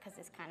 because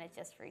it's kind of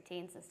just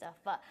routines and stuff.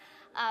 But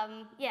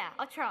yeah,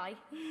 I'll try.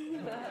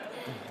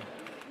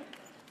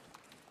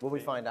 Will we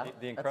find out?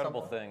 The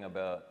incredible thing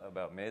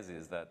about Maisie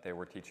is that they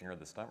were teaching her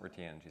the stunt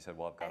routine, and she said,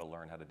 well, I've got to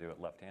learn how to do it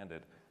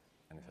left-handed.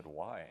 And they said,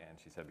 why? And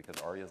she said, because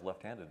Arya's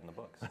left-handed in the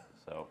books.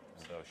 So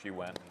she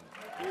went and...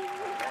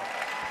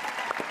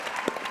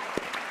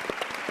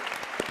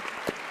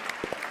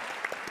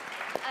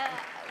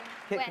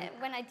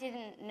 When I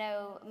didn't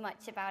know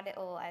much about it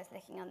all, I was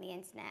looking on the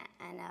internet,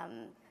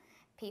 and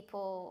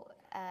people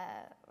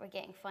were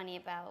getting funny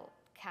about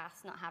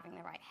Cass not having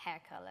the right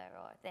hair color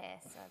or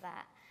this or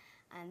that.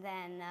 And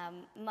then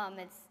Mum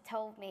had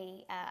told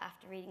me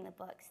after reading the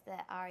books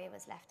that Arya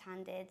was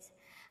left-handed.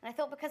 And I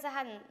thought, because I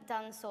hadn't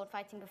done sword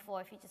fighting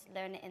before, if you just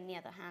learn it in the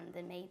other hand,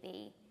 then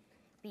maybe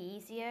be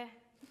easier.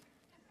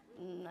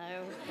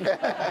 No.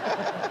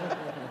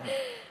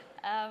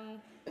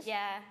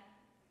 Yeah.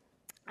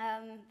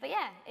 But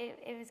yeah,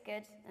 it was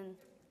good. And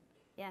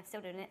yeah, I'm still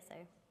doing it, so.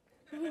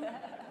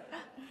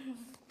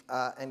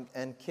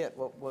 And Kit,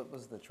 what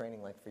was the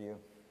training like for you?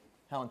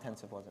 How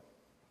intensive was it?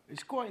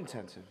 It's quite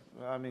intensive.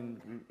 I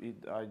mean,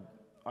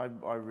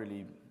 I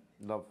really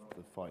love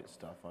the fight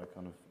stuff.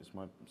 It's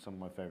some of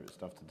my favourite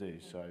stuff to do.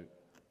 So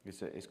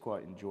it's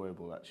quite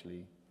enjoyable,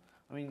 actually.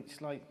 I mean,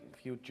 it's like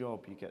for your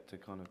job, you get to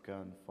kind of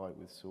go and fight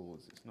with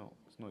swords. It's not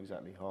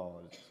exactly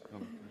hard.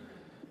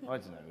 I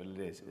don't know.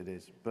 It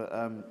is. But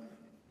I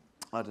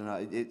don't know.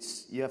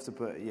 You have to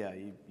put. Yeah,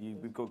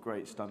 we've got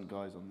great stunt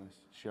guys on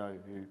this show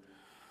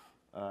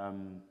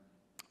who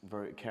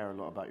care a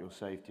lot about your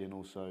safety, and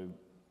also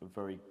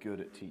very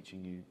good at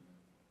teaching you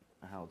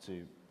how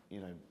to,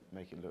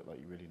 make it look like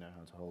you really know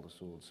how to hold a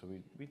sword. So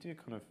we do a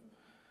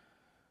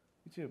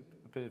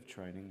bit of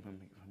training when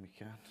we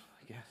can,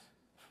 I guess.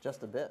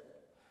 Just a bit?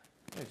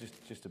 Yeah,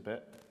 just a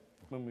bit.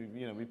 When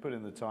we put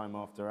in the time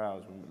after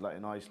hours. Like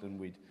in Iceland,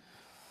 we'd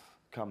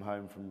come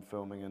home from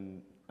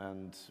filming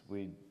and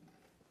we'd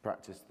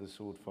practice the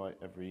sword fight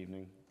every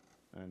evening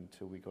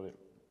until we got it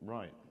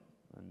right.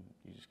 And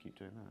you just keep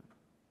doing that.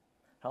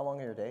 How long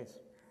are your days?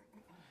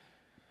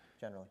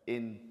 Generally.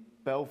 In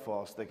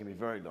Belfast, they can be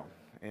very long.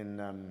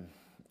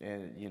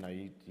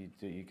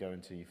 You go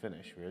until you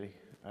finish, really.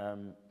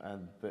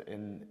 But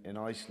in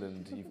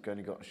Iceland, you've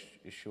only got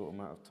a short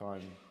amount of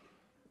time,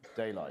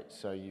 daylight.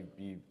 So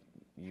you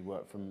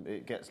work from,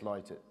 it gets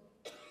light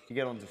you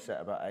get onto set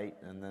about 8,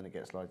 and then it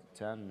gets light at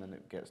 10, and then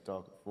it gets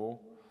dark at 4.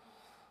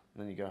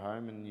 And then you go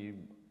home and you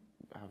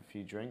have a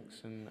few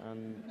drinks and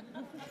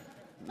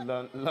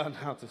learn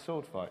how to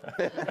sword fight.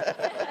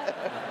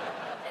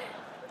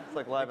 It's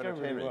like live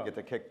entertainment. Really well. You get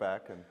to kick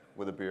back and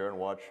with a beer and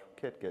watch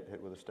Kit get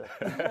hit with a stick.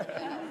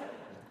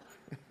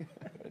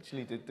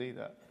 Actually did do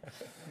that.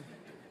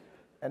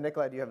 And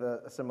Nikolaj, do you have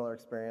a similar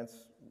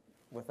experience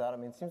with that? I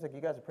mean, it seems like you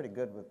guys are pretty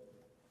good with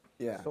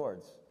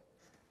swords.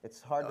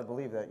 It's hard to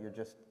believe that you're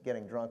just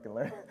getting drunk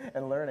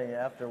and learning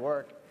after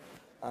work.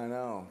 I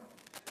know.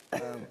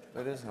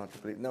 It is hard to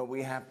believe. No,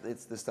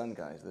 it's the stunt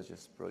guys. They're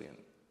just brilliant,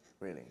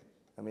 really.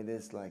 I mean,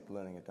 it's like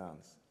learning a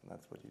dance.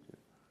 That's what you do.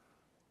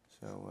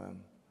 So,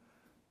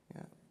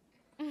 yeah.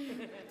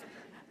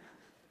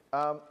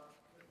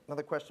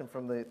 Another question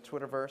from the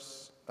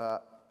Twitterverse.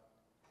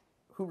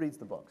 Who reads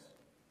the books?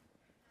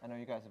 I know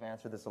you guys have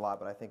answered this a lot,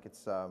 but I think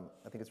it's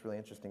really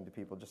interesting to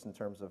people just in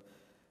terms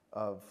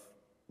of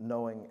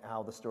knowing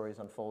how the story is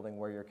unfolding,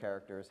 where your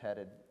character is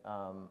headed.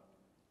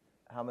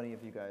 How many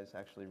of you guys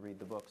actually read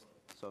the books?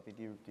 Sophie,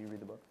 do you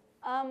read the book?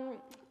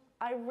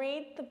 I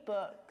read the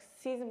books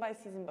season by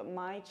season, but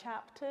my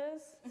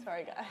chapters,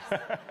 sorry guys.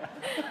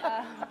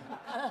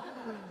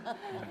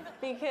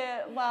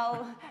 Because,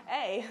 well,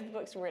 A, the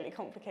books are really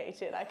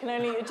complicated. I can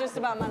only just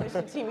about manage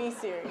the TV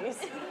series.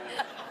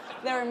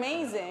 They're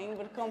amazing,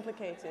 but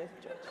complicated,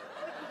 George.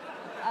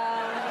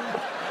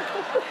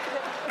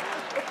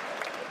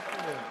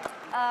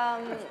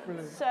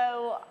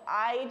 So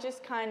I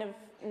just kind of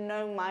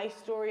know my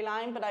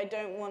storyline, but I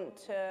don't want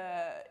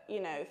to,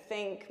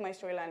 think my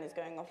storyline is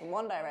going off in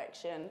one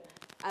direction,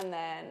 and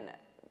then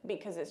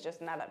because it's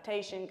just an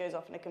adaptation, goes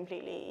off in a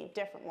completely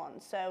different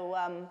one. So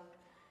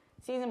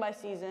season by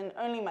season,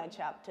 only my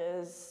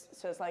chapters,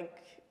 so it's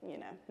like,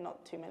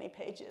 not too many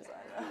pages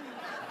either.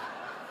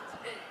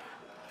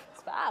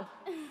 It's fab.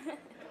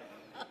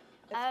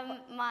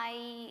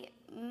 My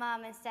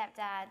mum and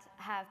stepdad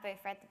have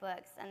both read the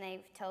books, and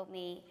they've told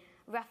me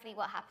roughly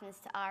what happens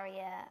to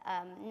Arya.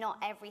 Not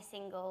every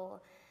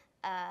single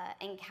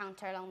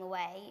encounter along the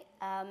way,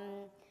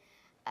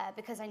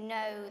 because I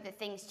know that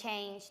things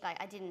change. Like,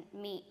 I didn't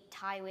meet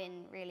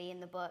Tywin really in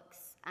the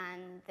books,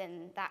 and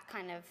then that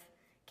kind of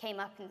came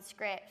up in the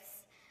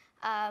scripts,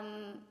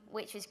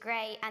 which was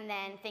great. And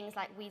then things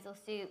like Weasel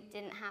Soup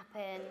didn't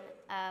happen.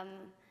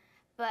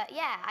 But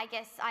yeah, I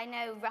guess I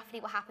know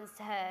roughly what happens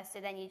to her, so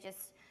then you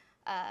just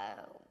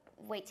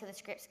wait till the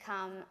scripts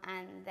come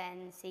and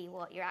then see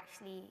what you're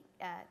actually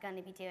going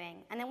to be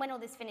doing. And then when all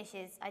this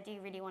finishes, I do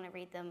really want to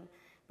read them,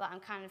 but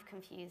I'm kind of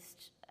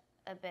confused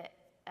a bit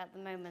at the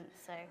moment,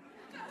 so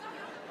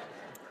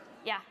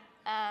yeah.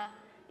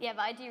 But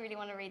I do really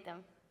want to read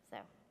them,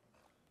 so.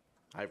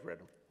 I've read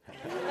them.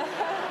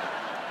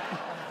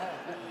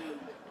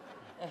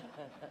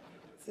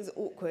 This is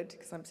awkward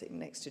because I'm sitting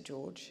next to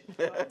George,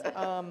 but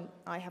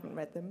I haven't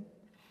read them.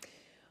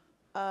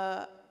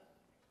 I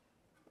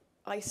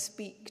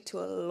speak to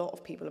a lot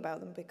of people about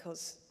them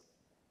because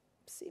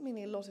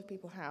seemingly a lot of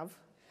people have.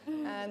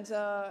 And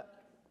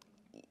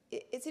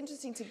it's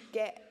interesting to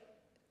get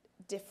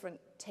different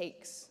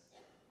takes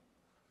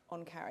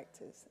on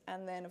characters.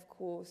 And then, of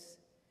course,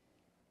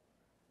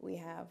 we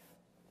have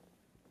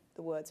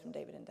the words from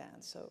David and Dan.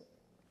 So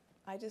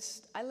I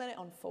let it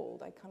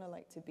unfold. I kind of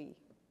like to be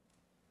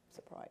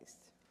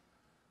surprised.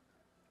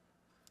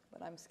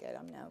 But I'm scared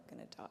I'm now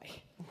going to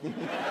die.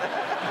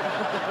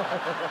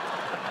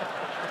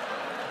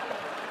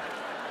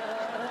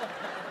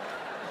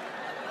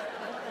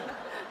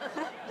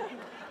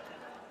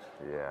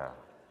 Yeah.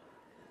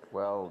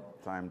 Well,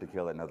 time to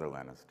kill another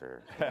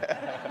Lannister.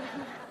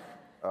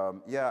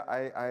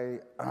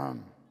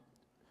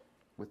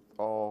 With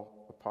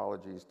all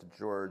apologies to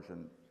George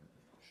and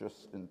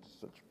just in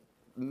such,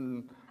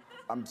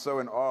 I'm so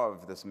in awe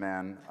of this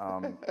man,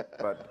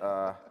 but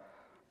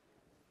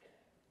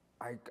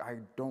I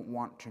don't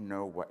want to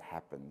know what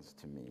happens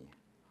to me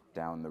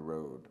down the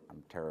road.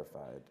 I'm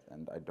terrified,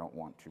 and I don't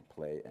want to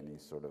play any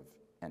sort of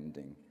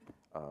ending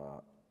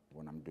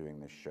when I'm doing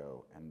this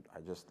show. And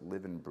I just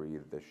live and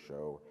breathe this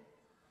show,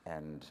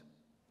 and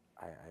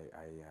I'm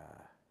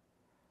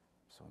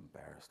so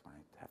embarrassed when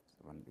I have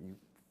to, when you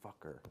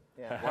fucker.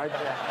 Yeah. Why'd you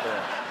have to?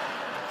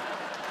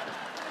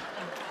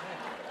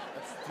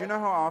 Do you know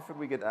how often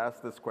we get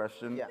asked this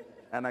question? Yeah.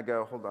 And I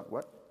go, hold on,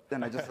 what?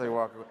 Then I just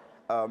walk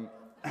away.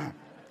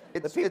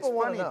 The people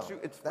want to know.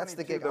 It's That's funny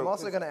the gig. too, I'm though,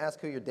 also going to ask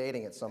who you're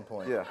dating at some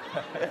point. Yeah.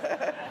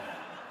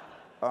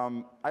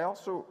 I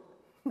also,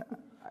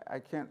 I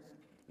can't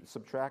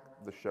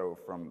subtract the show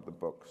from the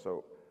book,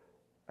 so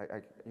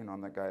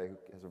I'm that guy who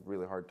has a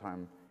really hard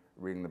time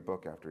reading the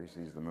book after he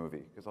sees the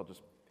movie, because I'll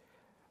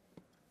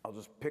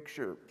just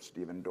picture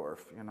Stephen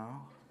Dorff,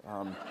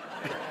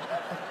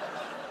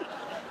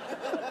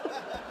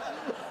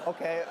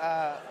 Okay.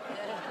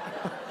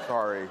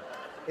 Sorry.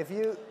 If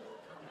you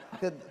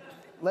could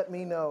let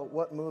me know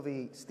what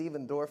movie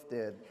Stephen Dorff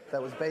did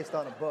that was based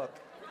on a book.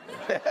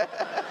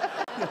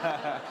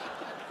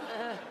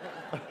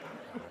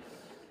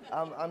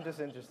 I'm just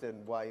interested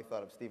in why you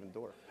thought of Stephen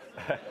Dorff.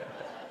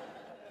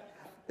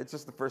 It's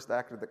just the first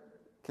actor that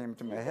came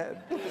to my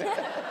head.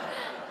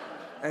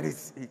 And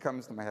he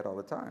comes to my head all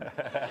the time.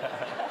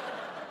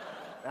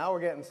 Now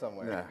we're getting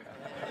somewhere. Yeah.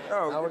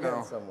 Oh, now we're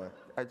getting somewhere.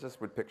 I just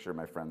would picture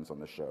my friends on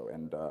the show,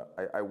 and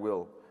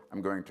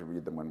I'm going to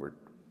read them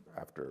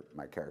after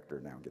my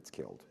character now gets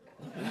killed.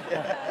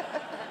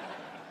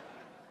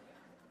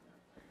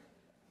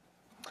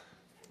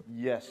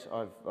 Yes,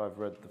 I've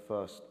read the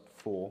first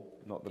 4,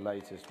 not the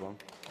latest one.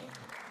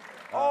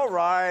 All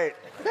right.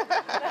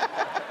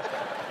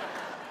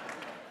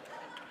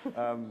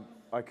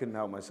 I couldn't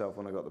help myself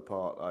when I got the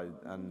part,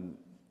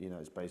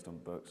 it's based on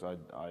books.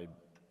 I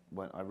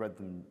read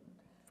them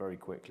very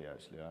quickly,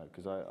 actually,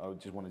 because I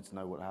just wanted to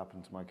know what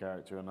happened to my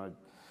character, and I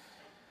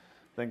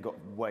then got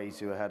way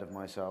too ahead of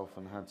myself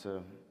and had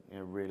to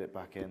reel it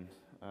back in.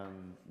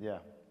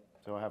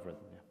 So I have read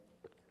them,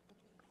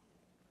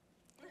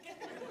 yeah.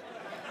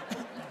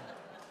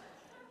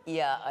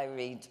 Yeah, I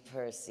read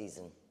per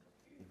season.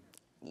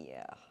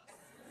 Yeah.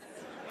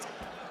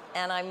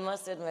 And I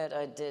must admit,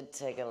 I did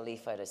take a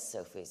leaf out of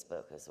Sophie's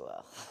book as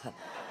well.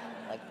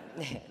 Like,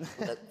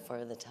 look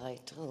for the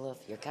title of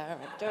your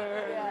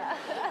character. Yeah.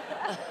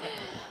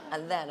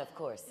 And then, of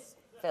course,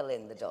 fill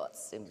in the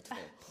dots in between.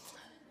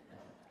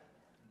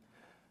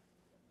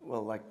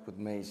 Well, like with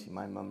Maisie,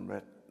 my mum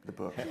read the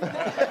book.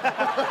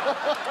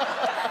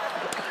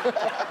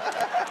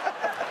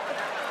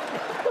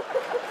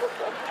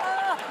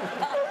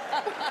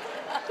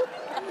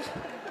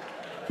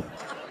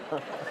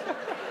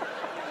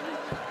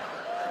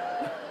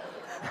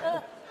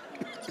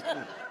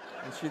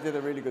 And she did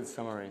a really good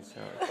summary,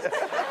 so.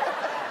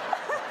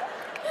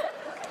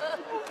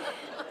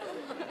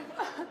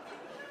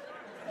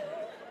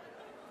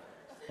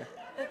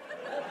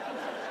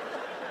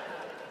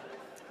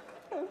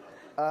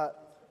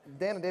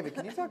 Dan and David,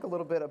 can you talk a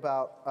little bit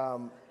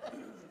about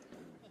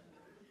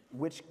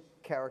which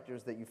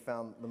characters that you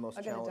found the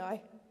most challenging?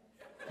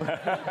 I'm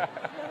gonna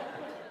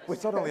die.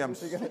 Suddenly I'm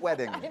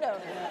sweating. I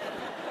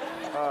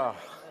know.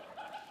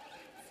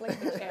 Fling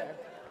the chair.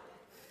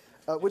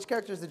 Which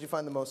characters did you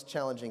find the most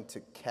challenging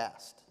to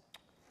cast,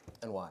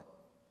 and why?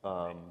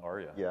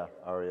 Arya. Yeah,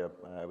 Arya.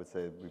 I would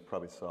say we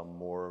probably saw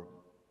more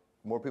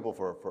people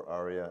for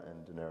Arya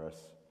and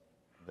Daenerys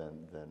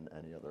than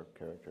any other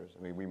characters.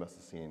 I mean, we must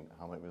have seen,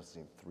 how many? We must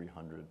have seen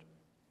 300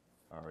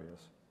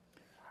 Aryas.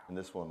 And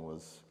this one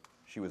was,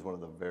 she was one of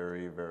the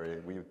very,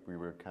 we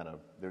were kind of,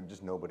 there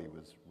just nobody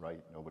was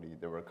right.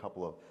 There were a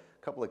couple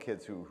of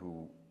kids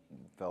who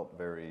felt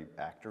very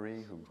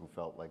actory, who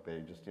felt like they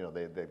just,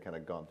 they'd kind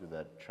of gone through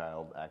that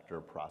child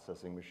actor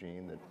processing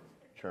machine that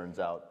churns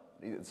out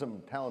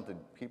some talented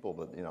people,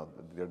 but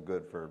they're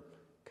good for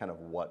kind of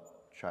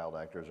what child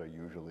actors are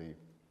usually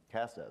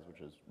cast as,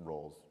 which is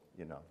roles,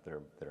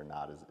 they're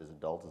not as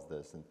adult as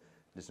this, and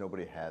just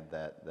nobody had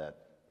that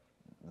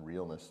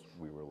realness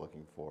we were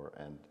looking for,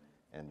 and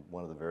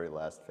one of the very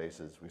last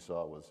faces we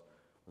saw was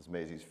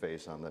Maisie's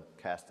face on the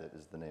Cast It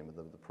is the name of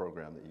the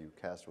program that you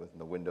cast with. In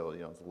the window,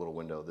 it's a little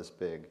window this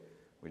big.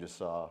 We just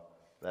saw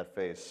that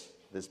face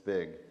this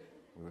big.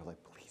 We were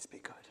like, please be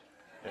good.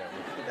 Yeah,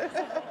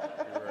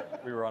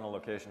 we were on a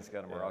location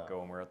scout in Morocco,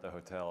 and we were at the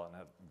hotel and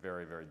had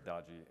very, very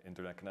dodgy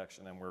internet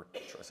connection. And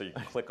so you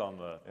click on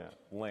the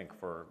link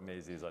for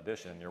Maisie's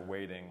audition. You're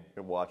waiting.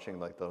 You're watching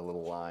like the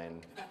little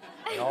line.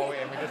 And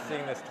we're just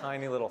seeing this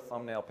tiny little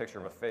thumbnail picture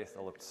of a face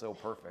that looked so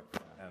perfect,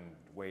 and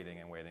waiting,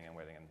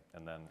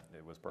 and then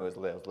it was perfect.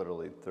 It was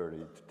literally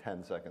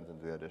 10 seconds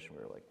into the audition.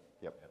 We were like,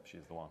 yep,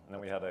 she's the one. And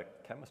then we had a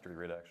chemistry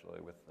read actually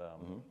with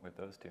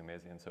those two.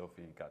 Maisie and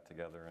Sophie got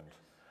together,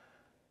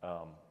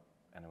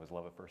 and it was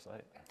love at first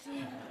sight.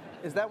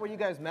 Is that where you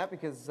guys met?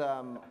 Because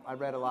I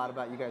read a lot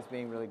about you guys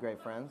being really great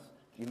friends.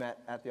 You met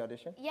at the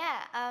audition?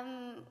 Yeah,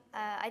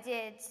 I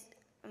did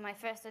my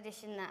first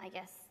audition that I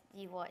guess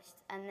you watched,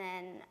 and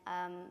then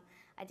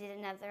I did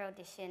another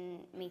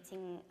audition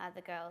meeting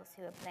other girls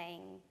who were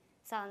playing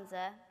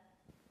Sansa.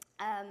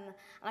 And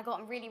I got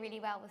on really,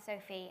 really well with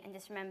Sophie, and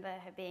just remember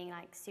her being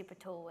like super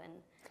tall,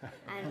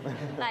 and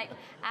like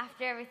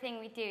after everything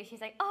we do,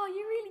 she's like, "Oh,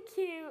 you're really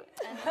cute."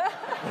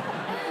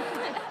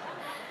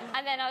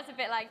 And then I was a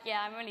bit like,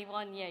 "Yeah, I'm only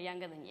 1 year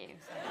younger than you."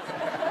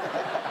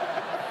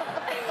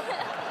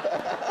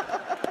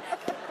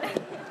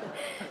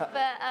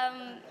 But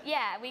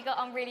yeah, we got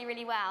on really,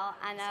 really well,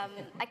 and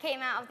I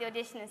came out of the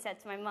audition and said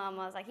to my mum,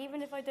 I was like,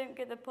 "Even if I don't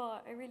get the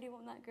part, I really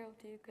want that girl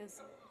to,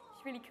 because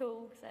she's really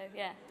cool." So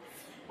yeah.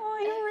 Oh,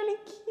 you're really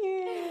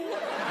cute.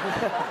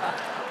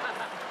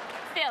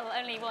 Still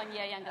only 1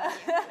 year younger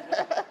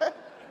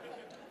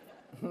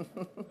than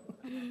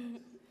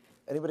you.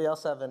 Anybody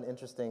else have an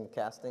interesting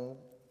casting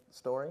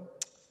story?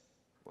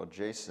 Well,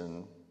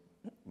 Jason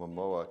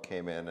Momoa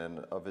came in,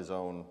 and of his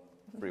own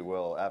free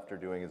will, after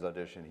doing his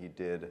audition, he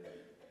did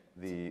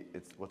the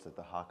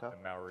haka?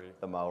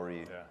 The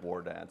Maori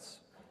war dance,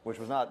 which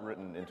was not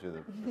written into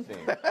the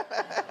scene.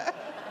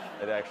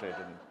 It actually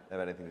didn't have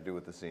anything to do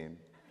with the scene,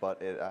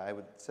 but I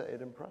would say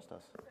it impressed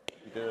us.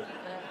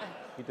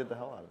 He did the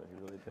hell out of it. He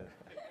really did.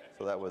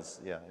 So that was,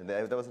 and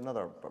that was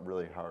another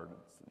really hard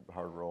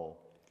role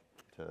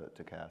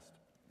to cast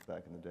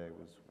back in the day.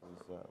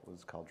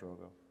 Was Khal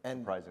Drogo,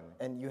 surprisingly.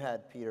 And you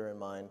had Peter in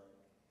mind.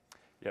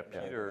 Yeah,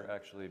 Peter,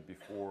 actually,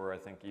 before I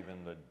think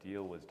even the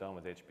deal was done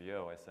with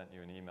HBO, I sent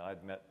you an email.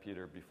 I'd met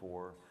Peter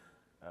before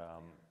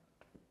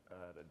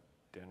at a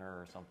dinner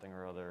or something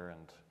or other,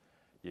 and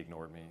he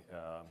ignored me.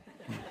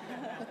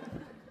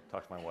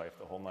 Talked to my wife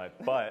the whole night.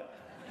 But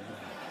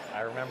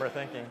I remember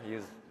thinking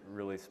he's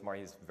really smart.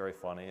 He's very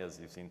funny, as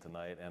you've seen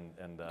tonight.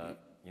 And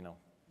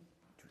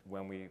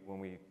when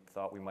we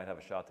thought we might have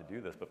a shot to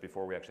do this, but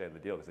before we actually had the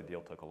deal, because the deal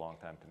took a long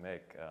time to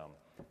make,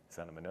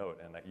 sent him a note,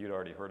 and you'd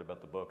already heard about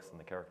the books and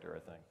the character, I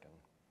think.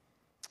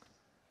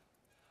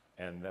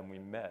 And then we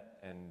met,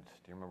 and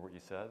do you remember what you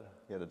said?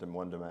 He had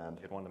one demand.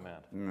 He had one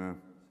demand. Yeah.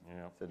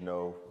 Yeah. Said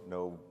no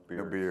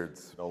beards. No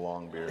beards. No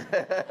long beard.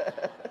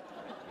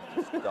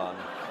 Just done.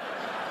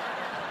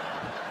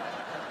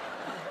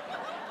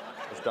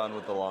 Just done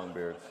with the long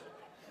beards.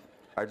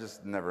 I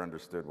just never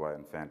understood why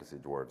in fantasy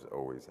dwarves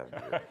always have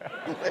beard.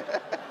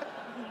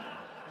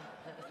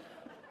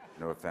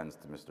 No offense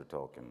to Mr.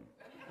 Tolkien.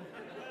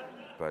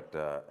 But,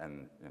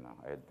 and, you know,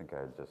 I think I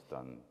had just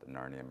done the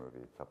Narnia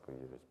movie a couple of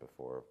years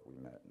before we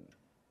met. And,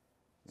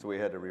 so we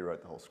had to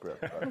rewrite the whole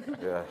script. Right?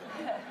 yeah.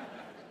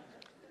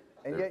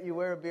 And yet you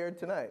wear a beard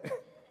tonight.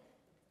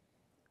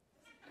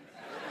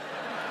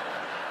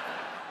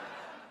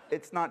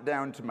 It's not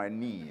down to my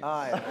knees.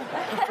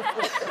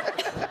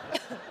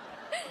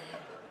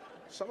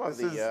 Some of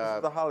This is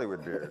the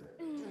Hollywood beard.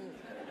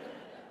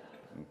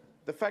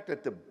 The fact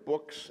that the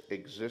books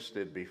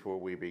existed before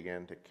we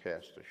began to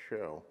cast a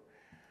show,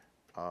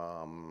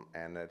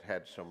 and it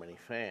had so many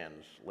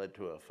fans, led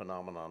to a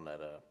phenomenon that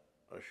a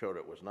show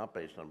that was not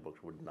based on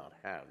books would not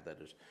have.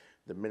 That is,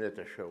 the minute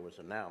the show was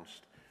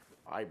announced,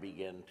 I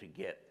began to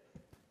get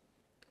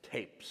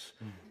tapes,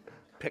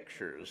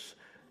 pictures,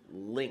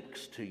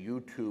 links to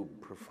YouTube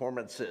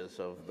performances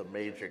of the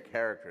major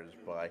characters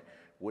by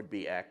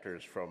would-be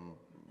actors from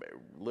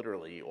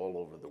literally all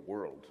over the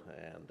world.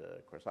 And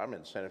of course, I'm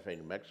in Santa Fe,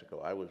 New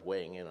Mexico. I was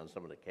weighing in on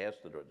some of the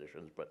casted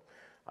auditions, but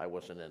I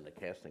wasn't in the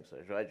casting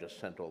session. I just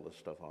sent all this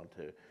stuff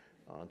onto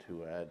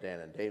Dan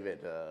and David.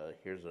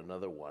 Here's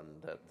another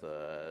one that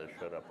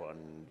showed up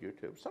on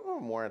YouTube. Some of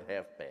them weren't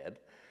half bad,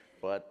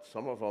 but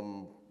some of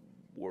them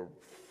were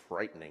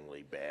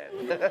frighteningly bad.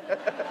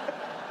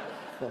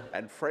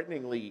 And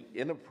frighteningly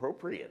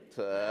inappropriate,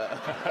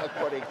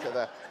 according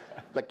to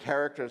the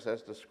characters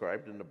as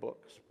described in the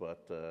books.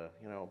 But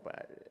you know,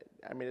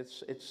 I mean,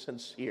 it's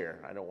sincere.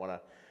 I don't want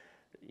to,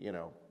 you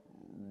know,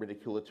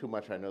 ridicule it too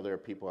much. I know there are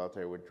people out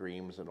there with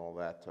dreams and all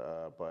that,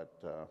 but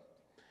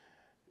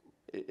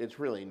it's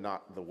really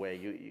not the way.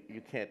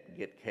 You can't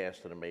get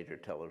cast in a major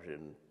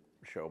television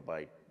show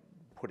by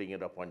putting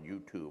it up on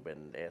YouTube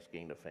and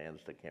asking the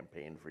fans to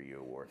campaign for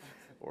you,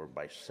 or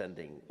by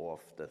sending off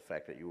the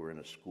fact that you were in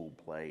a school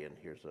play and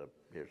here's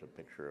a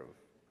picture of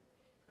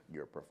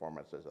your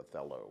performance as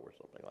Othello or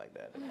something like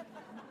that.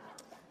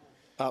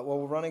 Well,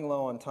 we're running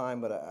low on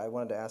time, but I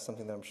wanted to ask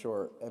something that I'm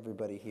sure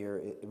everybody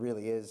here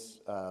really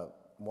is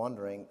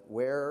wondering.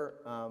 Where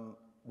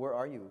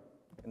are you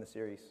in the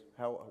series?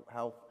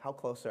 How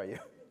close are you?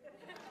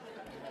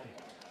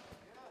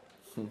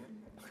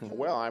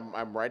 Well,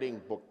 I'm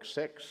writing book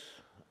 6.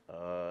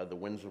 The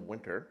Winds of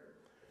Winter,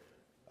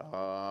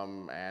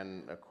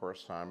 and of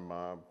course I'm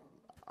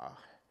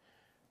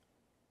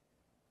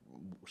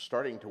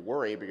starting to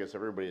worry because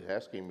everybody's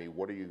asking me,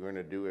 what are you going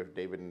to do if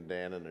David and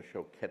Dan and the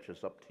show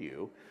catches up to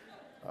you,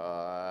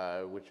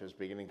 which is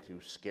beginning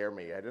to scare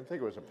me. I didn't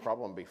think it was a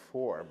problem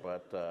before,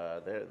 but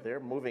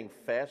they're moving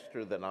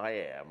faster than I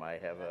am.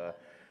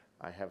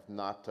 I have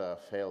not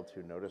failed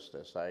to notice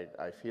this.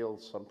 I feel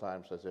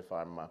sometimes as if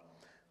I'm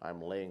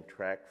laying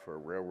track for a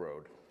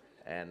railroad,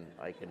 and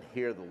I can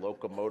hear the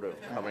locomotive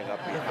coming up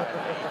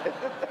behind me.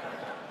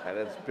 And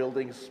it's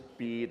building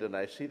speed, and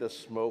I see the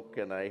smoke,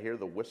 and I hear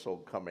the whistle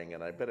coming,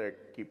 and I better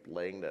keep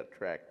laying that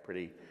track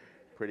pretty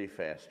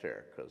fast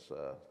here, because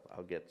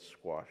I'll get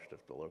squashed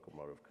if the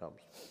locomotive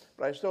comes.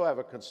 But I still have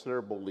a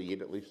considerable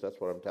lead, at least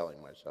that's what I'm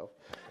telling myself.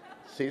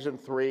 Season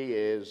 3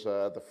 is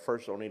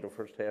only the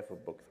first half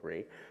of book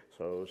 3,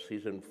 so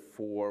season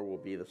 4 will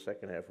be the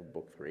second half of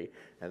book 3,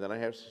 and then I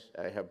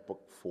have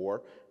book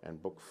 4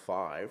 and book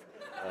 5.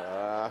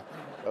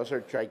 Those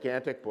are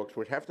gigantic books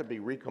which have to be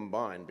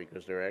recombined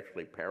because they're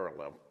actually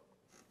parallel.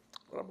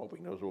 But I'm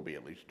hoping those will be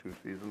at least 2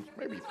 seasons,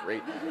 maybe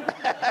 3.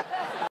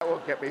 That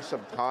will get me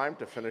some time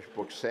to finish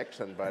book 6,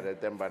 and by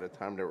the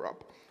time they're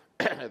up,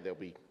 they'll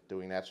be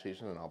doing that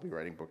season, and I'll be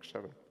writing book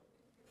 7.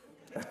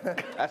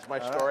 That's my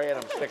story, and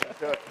I'm sticking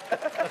to it.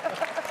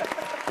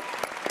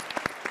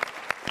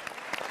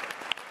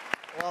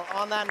 Well,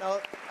 on that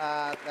note,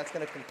 that's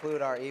going to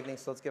conclude our evening,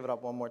 so let's give it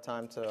up one more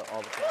time to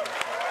all the people.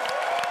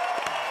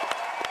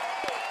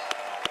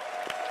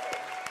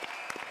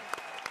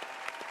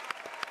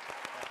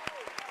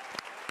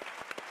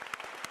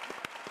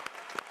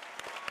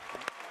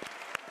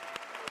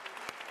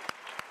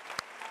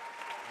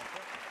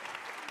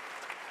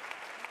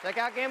 Check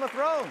out Game of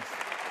Thrones.